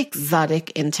to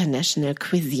exotic international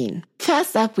cuisine.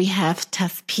 First up, we have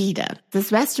Taspide.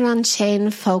 This restaurant chain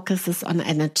focuses on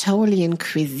Anatolian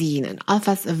cuisine and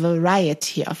offers a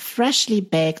variety of freshly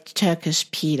baked Turkish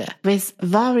pide with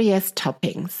various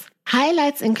toppings.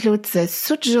 Highlights include the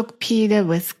sucuk pide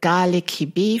with garlicky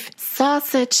beef,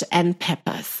 sausage and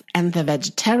peppers, and the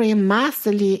vegetarian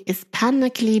masterly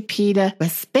ispanakli pide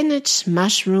with spinach,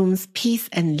 mushrooms, peas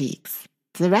and leeks.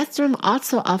 The restaurant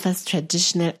also offers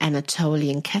traditional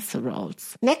Anatolian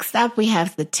casseroles. Next up, we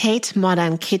have the Tate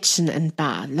Modern Kitchen and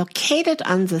Bar. Located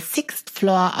on the 6th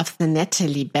floor of the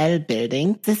Natalie Bell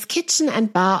building, this kitchen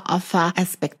and bar offer a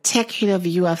spectacular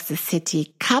view of the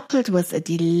city, coupled with a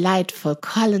delightful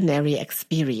culinary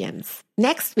experience.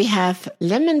 Next, we have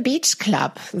Lemon Beach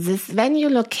Club. This venue,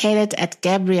 located at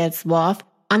Gabriel's Wharf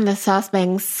on the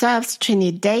Saucebank, serves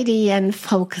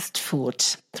Trinidadian-focused food.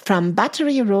 From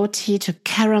buttery roti to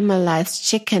caramelized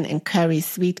chicken and curry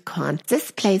sweet corn,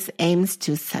 this place aims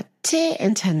to satisfy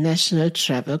international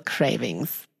travel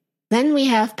cravings. Then we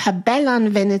have Pabellon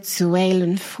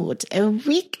Venezuelan Food, a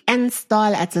weekend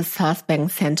stall at the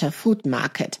Saucebank Center Food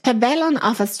Market. Pabellon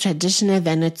offers traditional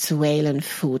Venezuelan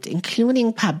food,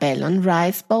 including pabellon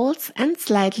rice bowls and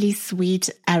slightly sweet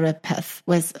arepas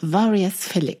with various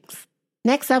fillings.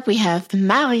 Next up we have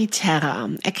Mari Terra,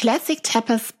 a classic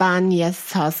tapas bar near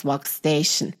Southwark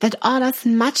Station that orders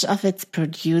much of its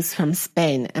produce from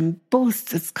Spain and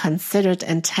boasts its considered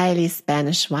entirely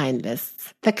Spanish wine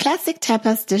lists. The classic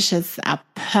tapas dishes are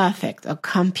perfect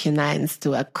accompaniments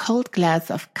to a cold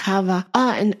glass of cava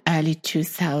or an early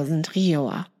 2000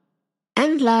 Rioja.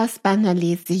 And last but not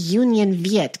least, the Union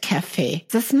Viet Cafe.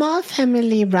 The small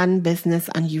family-run business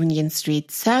on Union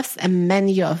Street serves a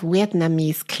menu of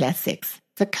Vietnamese classics.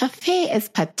 The cafe is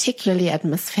particularly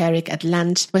atmospheric at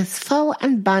lunch, with pho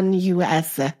and banh mi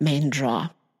as the main draw.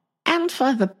 And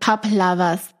for the pub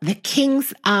lovers, the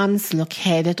King's Arms,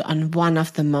 located on one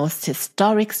of the most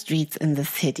historic streets in the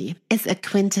city, is a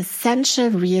quintessential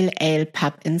real ale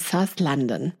pub in South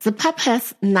London. The pub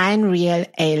has 9 real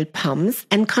ale pumps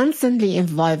and constantly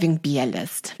evolving beer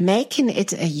list, making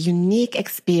it a unique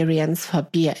experience for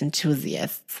beer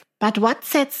enthusiasts. But what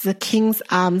sets the King's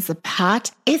Arms apart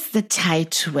is the Thai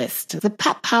twist. The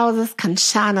pub houses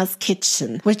Kanchana's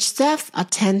Kitchen, which serves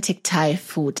authentic Thai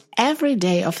food every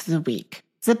day of the week.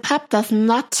 The pub does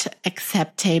not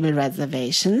accept table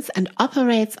reservations and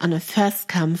operates on a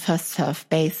first-come, first-served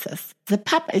basis. The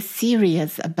pub is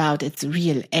serious about its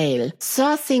real ale,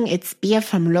 sourcing its beer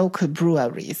from local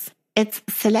breweries. Its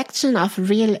selection of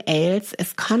real ales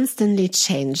is constantly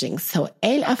changing, so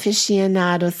ale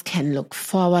aficionados can look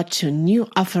forward to new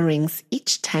offerings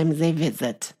each time they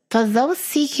visit. For those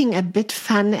seeking a bit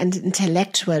fun and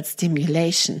intellectual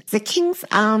stimulation, the King's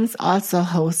Arms also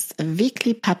hosts a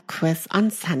weekly pub quiz on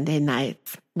Sunday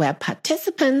nights, where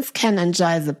participants can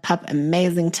enjoy the pub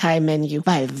amazing Thai menu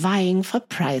while vying for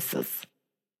prizes.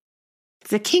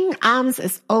 The King Arms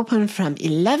is open from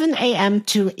 11 a.m.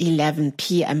 to 11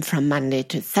 p.m. from Monday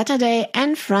to Saturday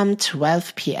and from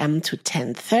 12 p.m. to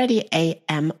 10:30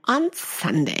 a.m. on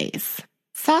Sundays.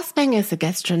 Southbank is a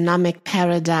gastronomic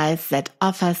paradise that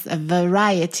offers a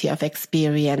variety of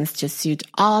experience to suit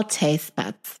all taste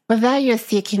buds. Whether you're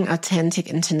seeking authentic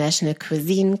international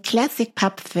cuisine, classic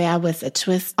pub fare with a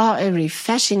twist, or a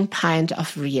refreshing pint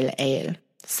of real ale,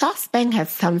 Southbank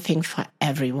has something for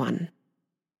everyone.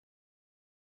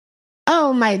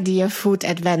 Oh, my dear food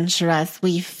adventurers,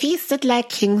 we feasted like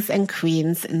kings and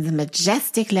queens in the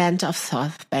majestic land of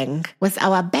Southbank. With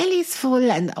our bellies full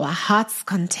and our hearts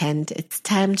content, it's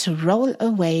time to roll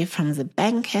away from the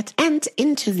banquet and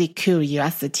into the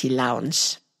Curiosity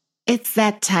Lounge. It's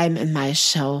that time in my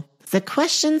show. The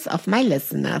questions of my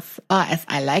listeners, or as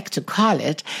I like to call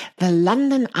it, the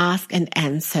London Asked and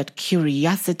Answered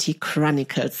Curiosity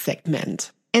Chronicles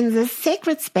segment. In this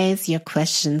sacred space, your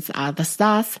questions are the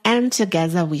stars, and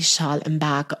together we shall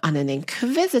embark on an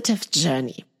inquisitive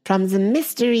journey. From the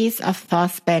mysteries of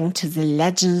Southbank to the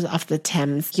legends of the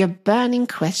Thames, your burning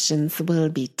questions will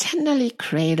be tenderly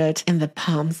cradled in the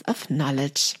palms of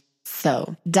knowledge.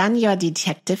 So, don your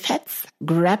detective hats,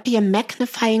 grab your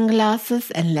magnifying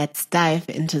glasses, and let's dive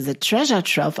into the treasure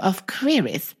trove of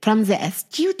queries from the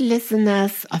astute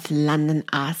listeners of London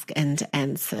Asked and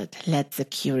Answered. Let the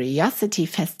curiosity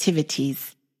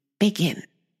festivities begin.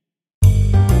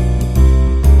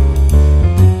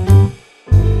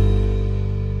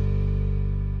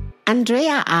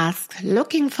 Andrea asked,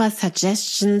 looking for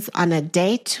suggestions on a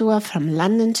day tour from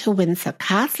London to Windsor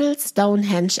Castle,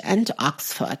 Stonehenge and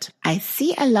Oxford. I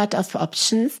see a lot of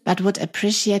options, but would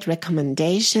appreciate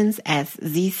recommendations as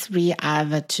these 3 are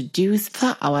the to-dos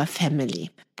for our family.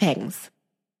 Thanks.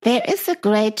 There is a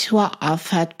great tour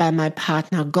offered by my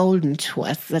partner Golden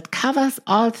Tours that covers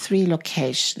all 3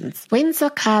 locations,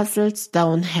 Windsor Castle,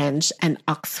 Stonehenge and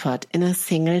Oxford in a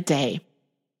single day.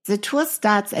 The tour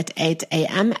starts at 8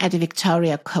 a.m. at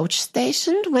Victoria Coach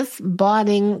Station, with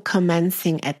boarding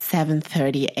commencing at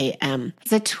 7:30 a.m.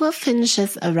 The tour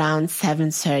finishes around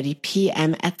 7:30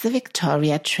 p.m. at the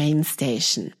Victoria train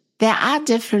station. There are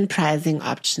different pricing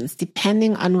options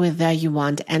depending on whether you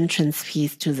want entrance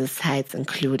fees to the sites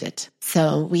included.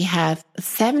 So we have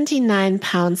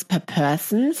 £79 per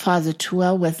person for the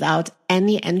tour without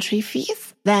any entry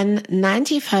fees, then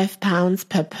 £95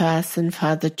 per person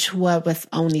for the tour with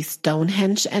only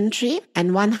Stonehenge entry, and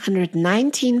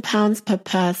 £119 per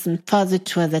person for the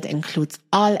tour that includes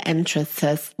all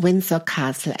entrances, Windsor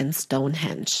Castle and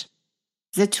Stonehenge.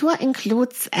 The tour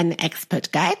includes an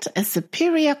expert guide, a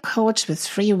superior coach with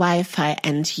free Wi-Fi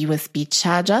and USB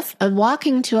chargers, a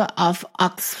walking tour of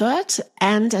Oxford,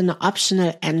 and an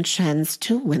optional entrance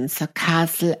to Windsor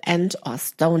Castle and or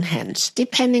Stonehenge,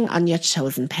 depending on your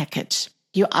chosen package.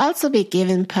 You'll also be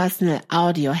given personal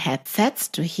audio headsets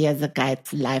to hear the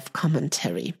guide's live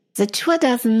commentary. The tour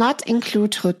does not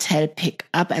include hotel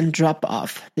pick-up and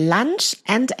drop-off, lunch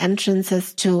and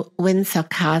entrances to Windsor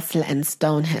Castle and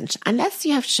Stonehenge, unless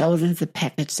you have chosen the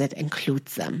package that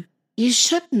includes them. You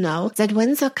should know that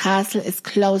Windsor Castle is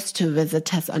closed to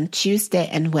visitors on Tuesday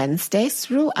and Wednesday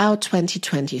throughout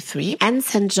 2023, and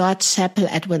St. George Chapel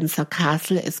at Windsor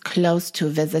Castle is closed to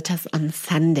visitors on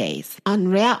Sundays. On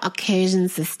rare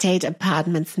occasions, the state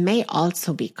apartments may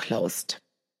also be closed.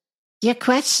 Your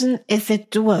question, is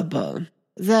it doable?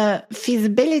 The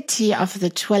feasibility of the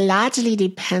tour largely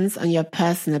depends on your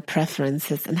personal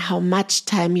preferences and how much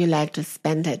time you like to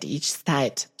spend at each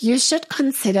site. You should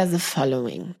consider the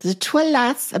following. The tour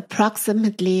lasts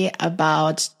approximately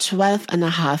about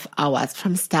 12.5 hours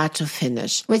from start to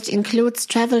finish, which includes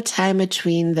travel time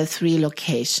between the 3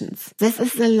 locations. This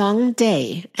is a long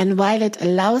day, and while it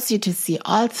allows you to see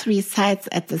all 3 sites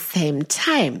at the same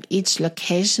time, each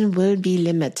location will be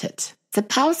limited.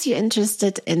 Suppose you're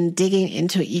interested in digging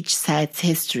into each site's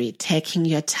history, taking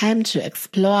your time to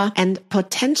explore and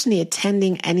potentially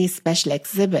attending any special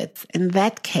exhibits. In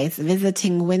that case,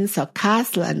 visiting Windsor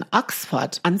Castle and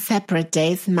Oxford on separate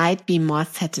days might be more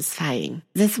satisfying.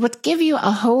 This would give you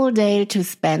a whole day to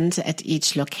spend at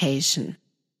each location.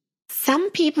 Some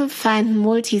people find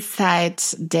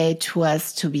multi-site day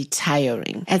tours to be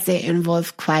tiring, as they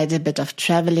involve quite a bit of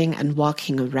traveling and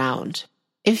walking around.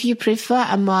 If you prefer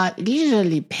a more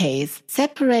leisurely pace,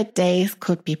 separate days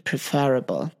could be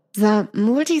preferable. The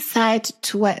multi-site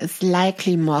tour is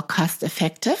likely more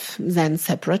cost-effective than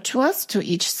separate tours to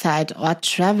each site or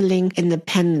traveling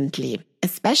independently,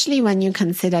 especially when you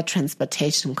consider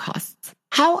transportation costs.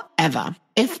 However,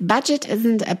 if budget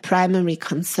isn't a primary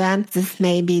concern, this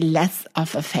may be less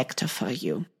of a factor for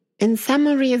you. In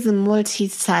summary, the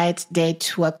multi-site day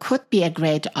tour could be a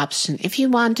great option if you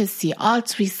want to see all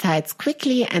 3 sites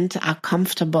quickly and are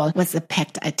comfortable with a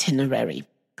packed itinerary.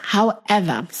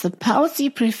 However, suppose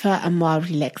you prefer a more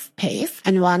relaxed pace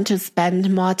and want to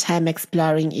spend more time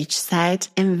exploring each site.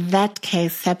 In that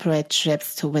case, separate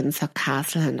trips to Windsor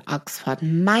Castle and Oxford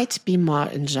might be more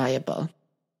enjoyable.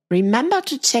 Remember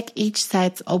to check each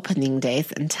site's opening days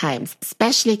and times,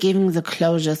 especially given the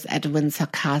closures at Windsor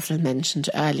Castle mentioned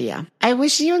earlier. I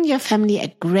wish you and your family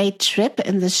a great trip.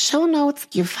 In the show notes,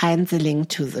 you find the link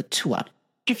to the tour.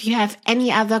 If you have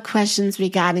any other questions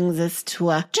regarding this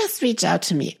tour, just reach out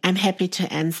to me. I'm happy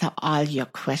to answer all your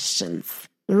questions.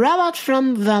 Robert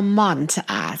from Vermont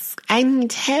asks, I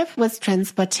need help with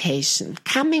transportation.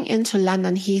 Coming into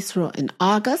London Heathrow in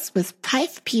August with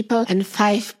 5 people and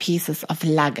 5 pieces of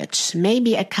luggage,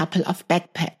 maybe a couple of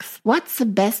backpacks. What's the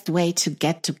best way to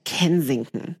get to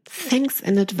Kensington? Thanks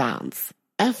in advance.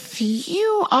 A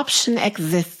few options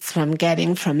exist from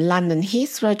getting from London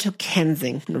Heathrow to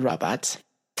Kensington, Robert.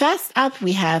 First up,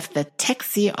 we have the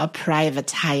taxi or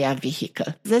private hire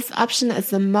vehicle. This option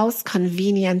is the most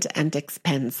convenient and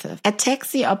expensive. A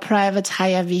taxi or private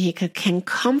hire vehicle can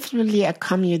comfortably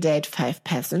accommodate 5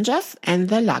 passengers and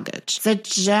their luggage. The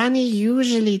journey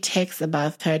usually takes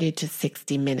about 30 to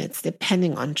 60 minutes,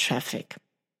 depending on traffic.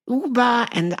 Uber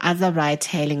and other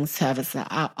ride-hailing services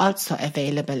are also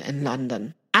available in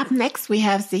London. Up next, we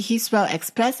have the Heathrow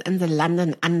Express and the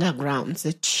London Underground,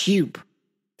 the Tube.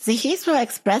 The Heathrow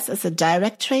Express is a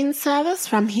direct train service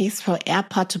from Heathrow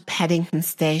Airport to Paddington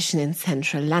Station in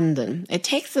central London. It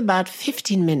takes about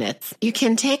 15 minutes. You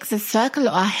can take the Circle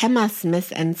or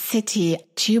Hammersmith and City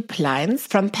tube lines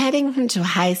from Paddington to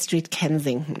High Street,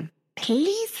 Kensington.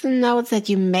 Please note that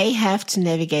you may have to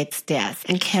navigate stairs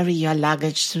and carry your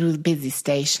luggage through busy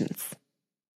stations.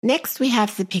 Next, we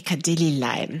have the Piccadilly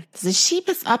line. The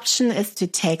cheapest option is to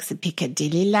take the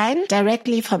Piccadilly line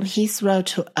directly from Heathrow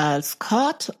to Earl's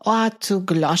Court or to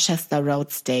Gloucester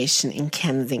Road Station in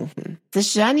Kensington. The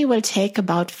journey will take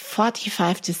about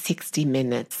 45 to 60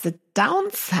 minutes. The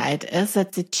downside is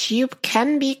that the tube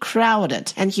can be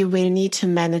crowded and you will need to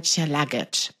manage your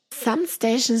luggage. Some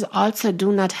stations also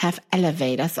do not have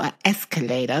elevators or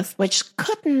escalators, which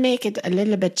could make it a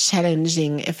little bit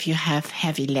challenging if you have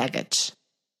heavy luggage.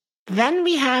 Then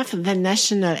we have the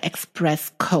National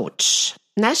Express coach.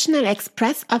 National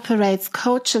Express operates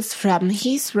coaches from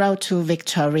Heathrow to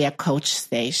Victoria Coach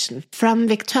Station. From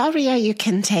Victoria, you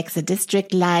can take the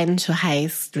District Line to High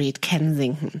Street,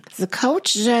 Kensington. The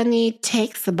coach journey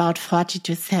takes about 40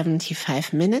 to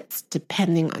 75 minutes,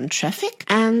 depending on traffic,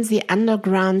 and the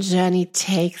Underground journey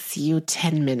takes you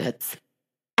 10 minutes.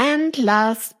 And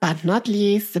last but not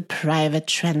least, the private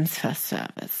transfer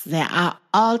service. There are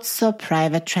also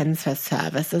private transfer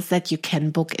services that you can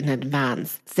book in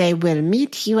advance. They will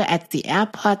meet you at the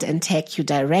airport and take you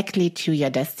directly to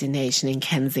your destination in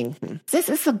Kensington. This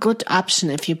is a good option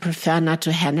if you prefer not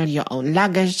to handle your own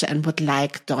luggage and would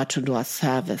like door-to-door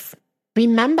service.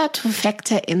 Remember to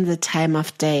factor in the time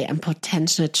of day and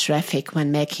potential traffic when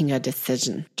making your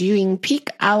decision. During peak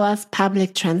hours,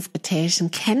 public transportation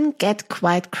can get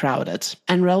quite crowded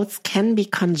and roads can be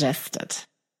congested.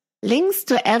 Links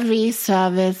to every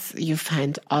service you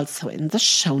find also in the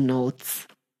show notes.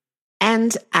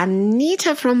 And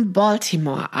Anita from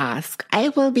Baltimore asked, I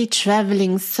will be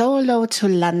traveling solo to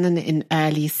London in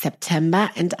early September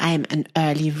and I'm an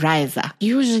early riser,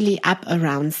 usually up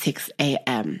around 6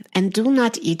 a.m. and do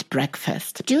not eat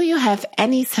breakfast. Do you have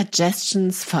any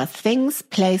suggestions for things,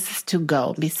 places to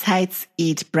go besides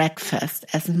eat breakfast,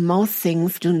 as most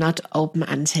things do not open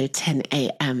until 10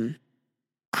 a.m.?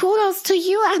 Kudos to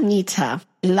you, Anita.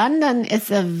 London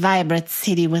is a vibrant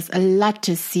city with a lot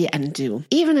to see and do,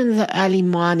 even in the early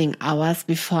morning hours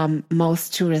before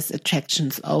most tourist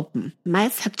attractions open. My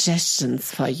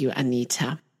suggestions for you,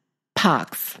 Anita.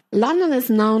 Parks. London is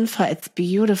known for its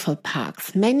beautiful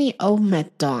parks. Many open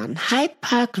at dawn. Hyde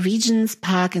Park, Regent's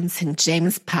Park and St.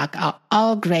 James Park are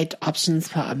all great options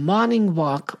for a morning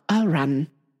walk or run.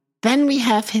 Then we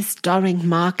have historic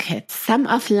markets. Some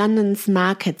of London's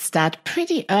markets start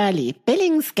pretty early.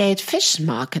 Billingsgate Fish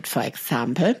Market, for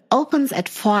example, opens at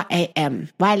 4 a.m.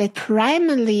 While it's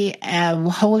primarily a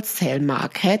wholesale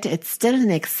market, it's still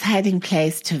an exciting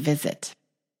place to visit.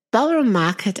 Borough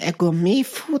Market, a gourmet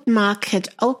food market,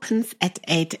 opens at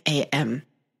 8 a.m.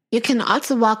 You can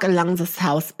also walk along the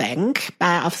south bank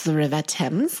of the River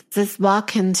Thames. This walk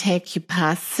can take you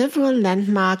past several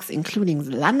landmarks, including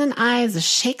the London Eye, the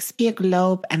Shakespeare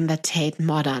Globe, and the Tate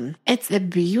Modern. It's a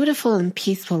beautiful and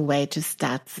peaceful way to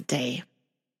start the day.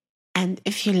 And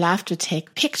if you love to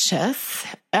take pictures,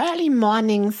 early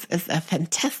mornings is a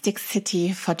fantastic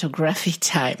city photography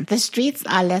time. The streets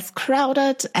are less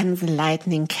crowded and the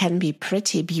lighting can be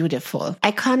pretty beautiful.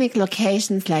 Iconic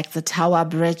locations like the Tower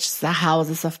Bridge, the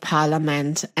Houses of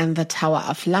Parliament, and the Tower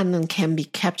of London can be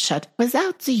captured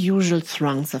without the usual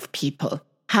throngs of people.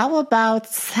 How about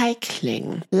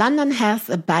cycling? London has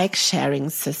a bike sharing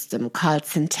system called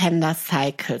Santander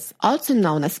Cycles, also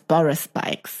known as Boris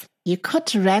bikes. You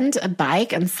could rent a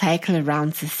bike and cycle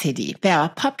around the city. There are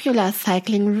popular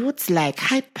cycling routes like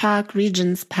Hyde Park,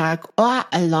 Regent's Park, or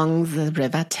along the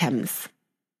River Thames.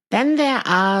 Then there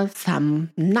are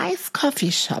some nice coffee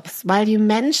shops. While you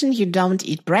mentioned you don't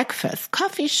eat breakfast,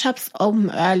 coffee shops open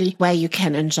early where you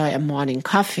can enjoy a morning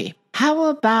coffee. How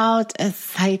about a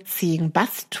sightseeing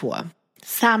bus tour?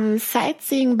 Some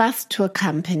sightseeing bus tour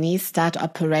companies start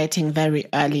operating very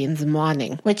early in the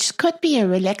morning, which could be a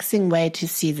relaxing way to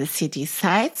see the city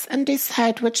sights and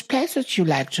decide which places you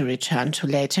like to return to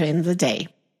later in the day.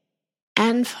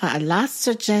 And for a last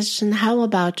suggestion, how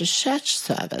about a church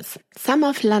service? Some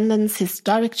of London's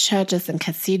historic churches and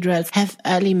cathedrals have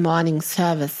early morning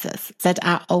services that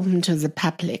are open to the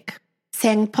public.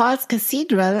 St. Paul's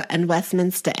Cathedral and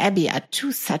Westminster Abbey are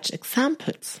two such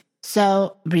examples.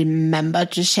 So remember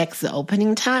to check the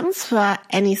opening times for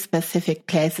any specific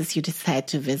places you decide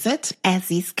to visit, as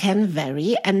these can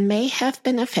vary and may have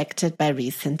been affected by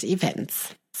recent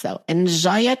events. So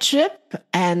enjoy your trip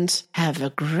and have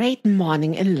a great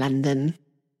morning in London.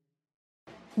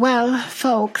 Well,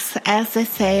 folks, as they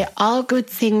say, all good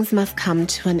things must come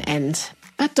to an end.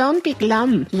 But don't be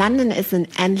glum. London is an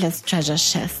endless treasure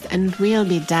chest and we'll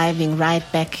be diving right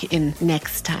back in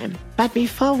next time. But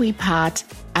before we part,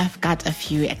 I've got a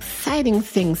few exciting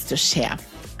things to share.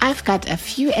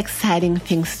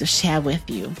 With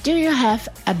you. Do you have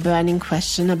a burning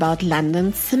question about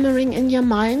London simmering in your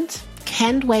mind?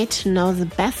 Can't wait to know the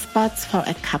best spots for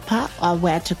a cuppa or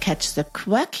where to catch the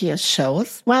quirkiest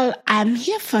shows? Well, I'm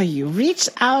here for you. Reach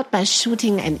out by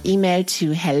shooting an email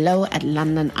to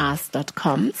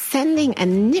hello@londonask.com, sending a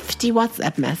nifty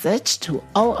WhatsApp message to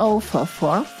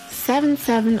 0044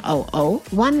 7700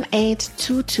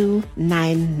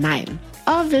 182299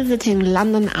 or visiting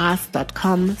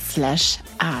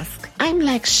londonask.com/ask. I'm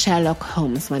like Sherlock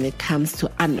Holmes when it comes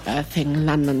to unearthing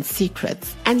London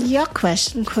secrets, and your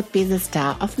question could be the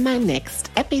star of my next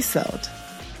episode.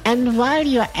 And while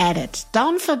you're at it,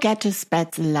 don't forget to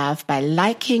spread the love by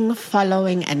liking,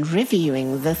 following, and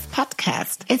reviewing this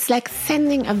podcast. It's like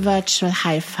sending a virtual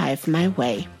high five my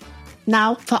way.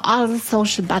 Now, for all the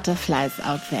social butterflies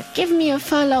out there, give me a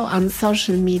follow on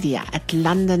social media at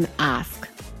London Ask.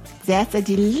 There's a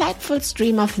delightful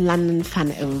stream of London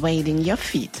fun awaiting your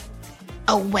feed.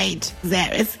 Oh wait,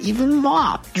 there is even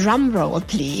more. Drum roll,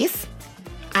 please.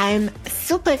 I'm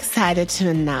super excited to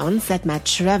announce that my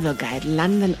travel guide,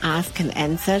 London Ask and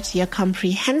Answered, your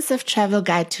comprehensive travel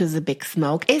guide to the Big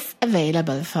Smoke, is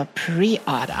available for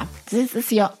pre-order. This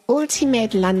is your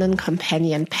ultimate London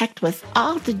companion packed with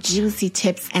all the juicy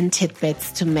tips and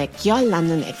tidbits to make your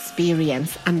London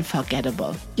experience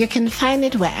unforgettable. You can find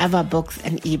it wherever books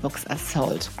and ebooks are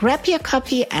sold. Grab your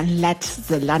copy and let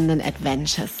the London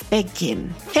adventures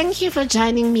begin. Thank you for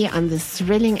joining me on this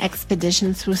thrilling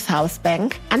expedition through South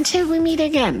Bank. Until we meet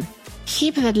again,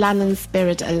 keep the London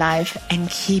spirit alive and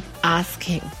keep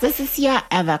asking. This is your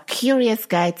ever curious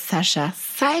guide, Sasha,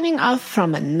 signing off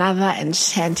from another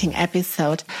enchanting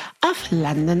episode of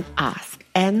London Ask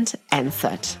and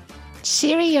Answered.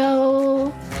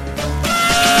 Cheerio!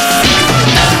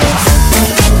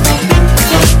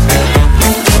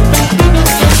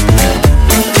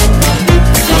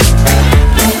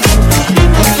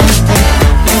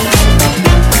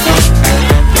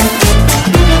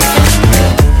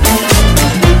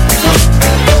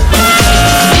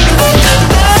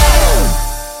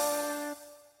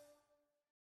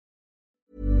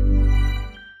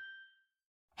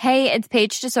 Hey, it's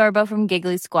Paige DeSorbo from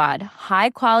Giggly Squad.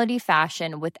 High quality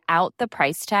fashion without the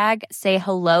price tag. Say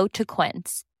hello to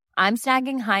Quince. I'm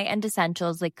snagging high-end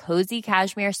essentials like cozy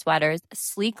cashmere sweaters,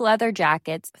 sleek leather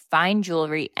jackets, fine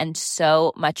jewelry, and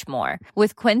so much more.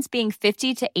 With Quince being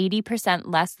 50 to 80%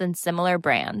 less than similar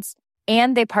brands.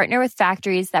 And they partner with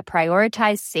factories that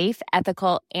prioritize safe,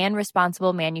 ethical, and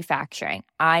responsible manufacturing.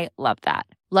 I love that.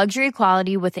 Luxury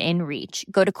quality within reach.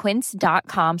 Go to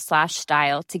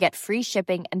quince.com/style to get free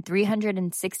shipping and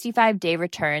 365-day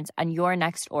returns on your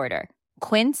next order.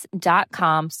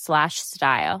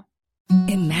 Quince.com/style.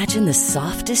 Imagine the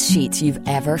softest sheets you've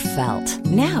ever felt.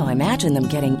 Now imagine them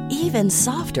getting even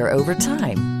softer over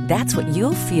time. That's what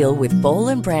you'll feel with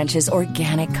Boll & Branch's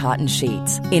organic cotton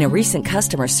sheets. In a recent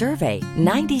customer survey,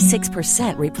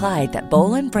 96% replied that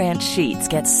Boll & Branch sheets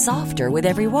get softer with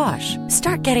every wash.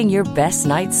 Start getting your best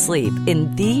night's sleep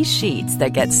in these sheets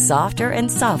that get softer and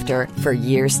softer for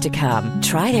years to come.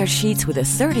 Try their sheets with a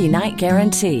 30-night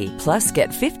guarantee. Plus, get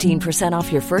 15%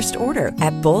 off your first order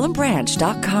at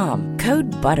bollandbranch.com.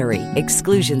 Code BUTTERY.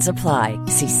 Exclusions apply.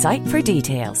 See site for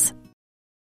details.